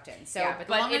 So, yeah, but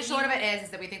the long and short of it is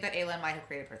that we think that Aelin might have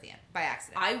created Prithian by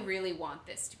accident. I really want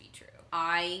this to be true.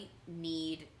 I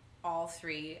need all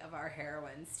three of our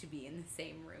heroines to be in the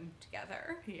same room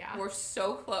together. Yeah. We're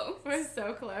so close. We're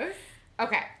so close.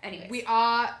 Okay. Anyways. We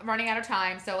are running out of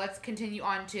time, so let's continue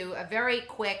on to a very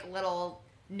quick little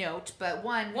note, but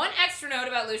one extra note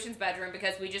about Lucian's bedroom,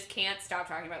 because we just can't stop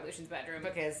talking about Lucian's bedroom.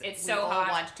 Because it's we so all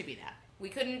hot. want to be that. We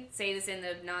couldn't say this in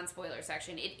the non-spoiler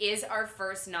section. It is our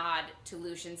first nod to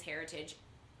Lucian's heritage,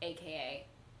 aka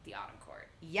the Autumn Court.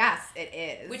 Yes, it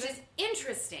is. Which is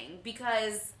interesting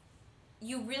because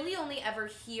you really only ever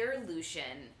hear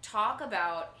Lucian talk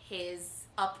about his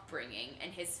upbringing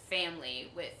and his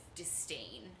family with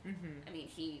disdain. Mm-hmm. I mean,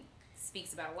 he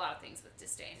speaks about a lot of things with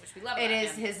disdain, which we love It about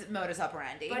is him. his modus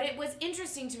operandi. But it was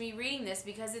interesting to me reading this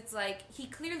because it's like he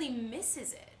clearly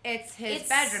misses it. It's his It's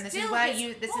bedroom. This is still where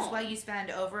his this home. is where you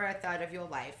spend over a third of your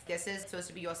life. This is supposed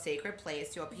to be your sacred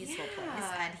place, your peaceful place,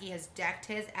 and he has decked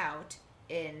his out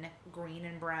in green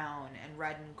and brown and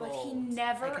red and gold. But he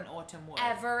never like an autumn wood.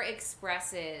 ever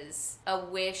expresses a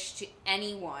wish to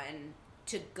anyone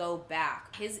to go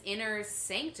back. His inner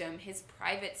sanctum, his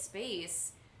private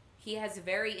space, he has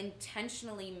very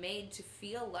intentionally made to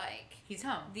feel like he's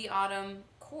home. The Autumn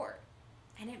Court.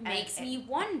 And it makes me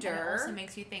wonder. And it also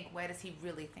makes you think, where does he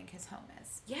really think his home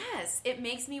is? Yes, it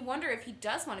makes me wonder if he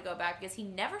does want to go back, because he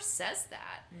never says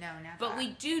that. No, never. But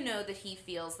we do know that he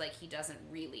feels like he doesn't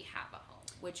really have a home,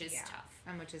 which is tough.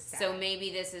 And which is sad. So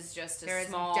maybe this is just there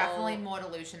small... is definitely more to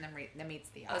Lucian than meets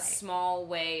the eye. A small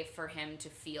way for him to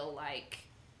feel like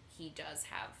he does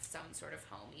have some sort of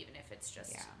home, even if it's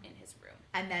just in his room.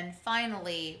 And then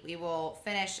finally, we will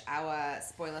finish our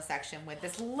spoiler section with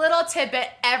this little tidbit.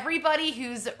 Everybody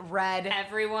who's read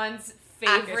everyone's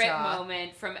favorite ACOTAR,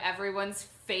 moment from everyone's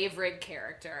favorite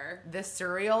character. The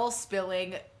cereal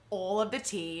spilling all of the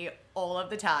tea all of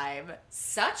the time.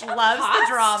 Such a loves pot the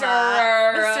drama.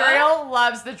 stirrer. The cereal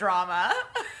loves the drama.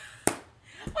 When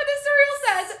the cereal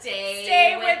says,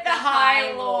 "Stay with the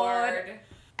High Lord."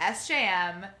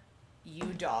 SJM, you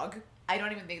dog. I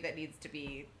don't even think that needs to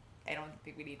be. I don't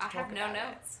think we need to talk about it. I have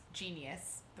no notes.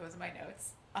 Genius. Those are my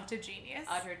notes. Utter genius.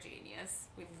 Utter genius.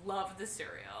 We love the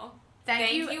cereal.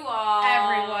 Thank you all,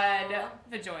 everyone,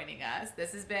 for joining us.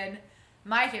 This has been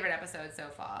my favorite episode so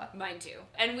far. Mine too.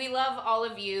 And we love all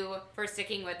of you for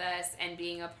sticking with us and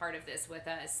being a part of this with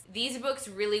us. These books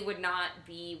really would not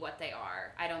be what they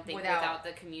are, I don't think, without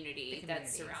the community that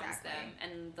surrounds them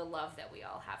and the love that we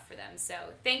all have for them. So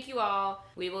thank you all.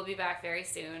 We will be back very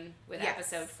soon with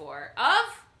episode 4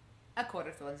 of A Court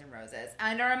of Thorns and Roses.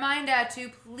 And a reminder to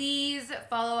please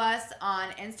follow us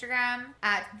on Instagram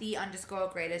at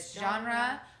 @the_greatest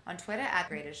genre, on Twitter at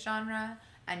greatest genre,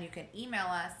 and you can email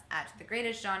us at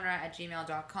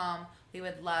thegreatestgenre@gmail.com. We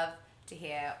would love to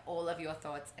hear all of your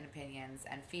thoughts and opinions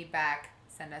and feedback.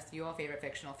 Send us your favorite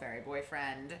fictional fairy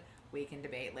boyfriend. We can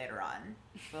debate later on.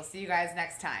 We'll see you guys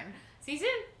next time. See you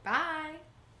soon. Bye.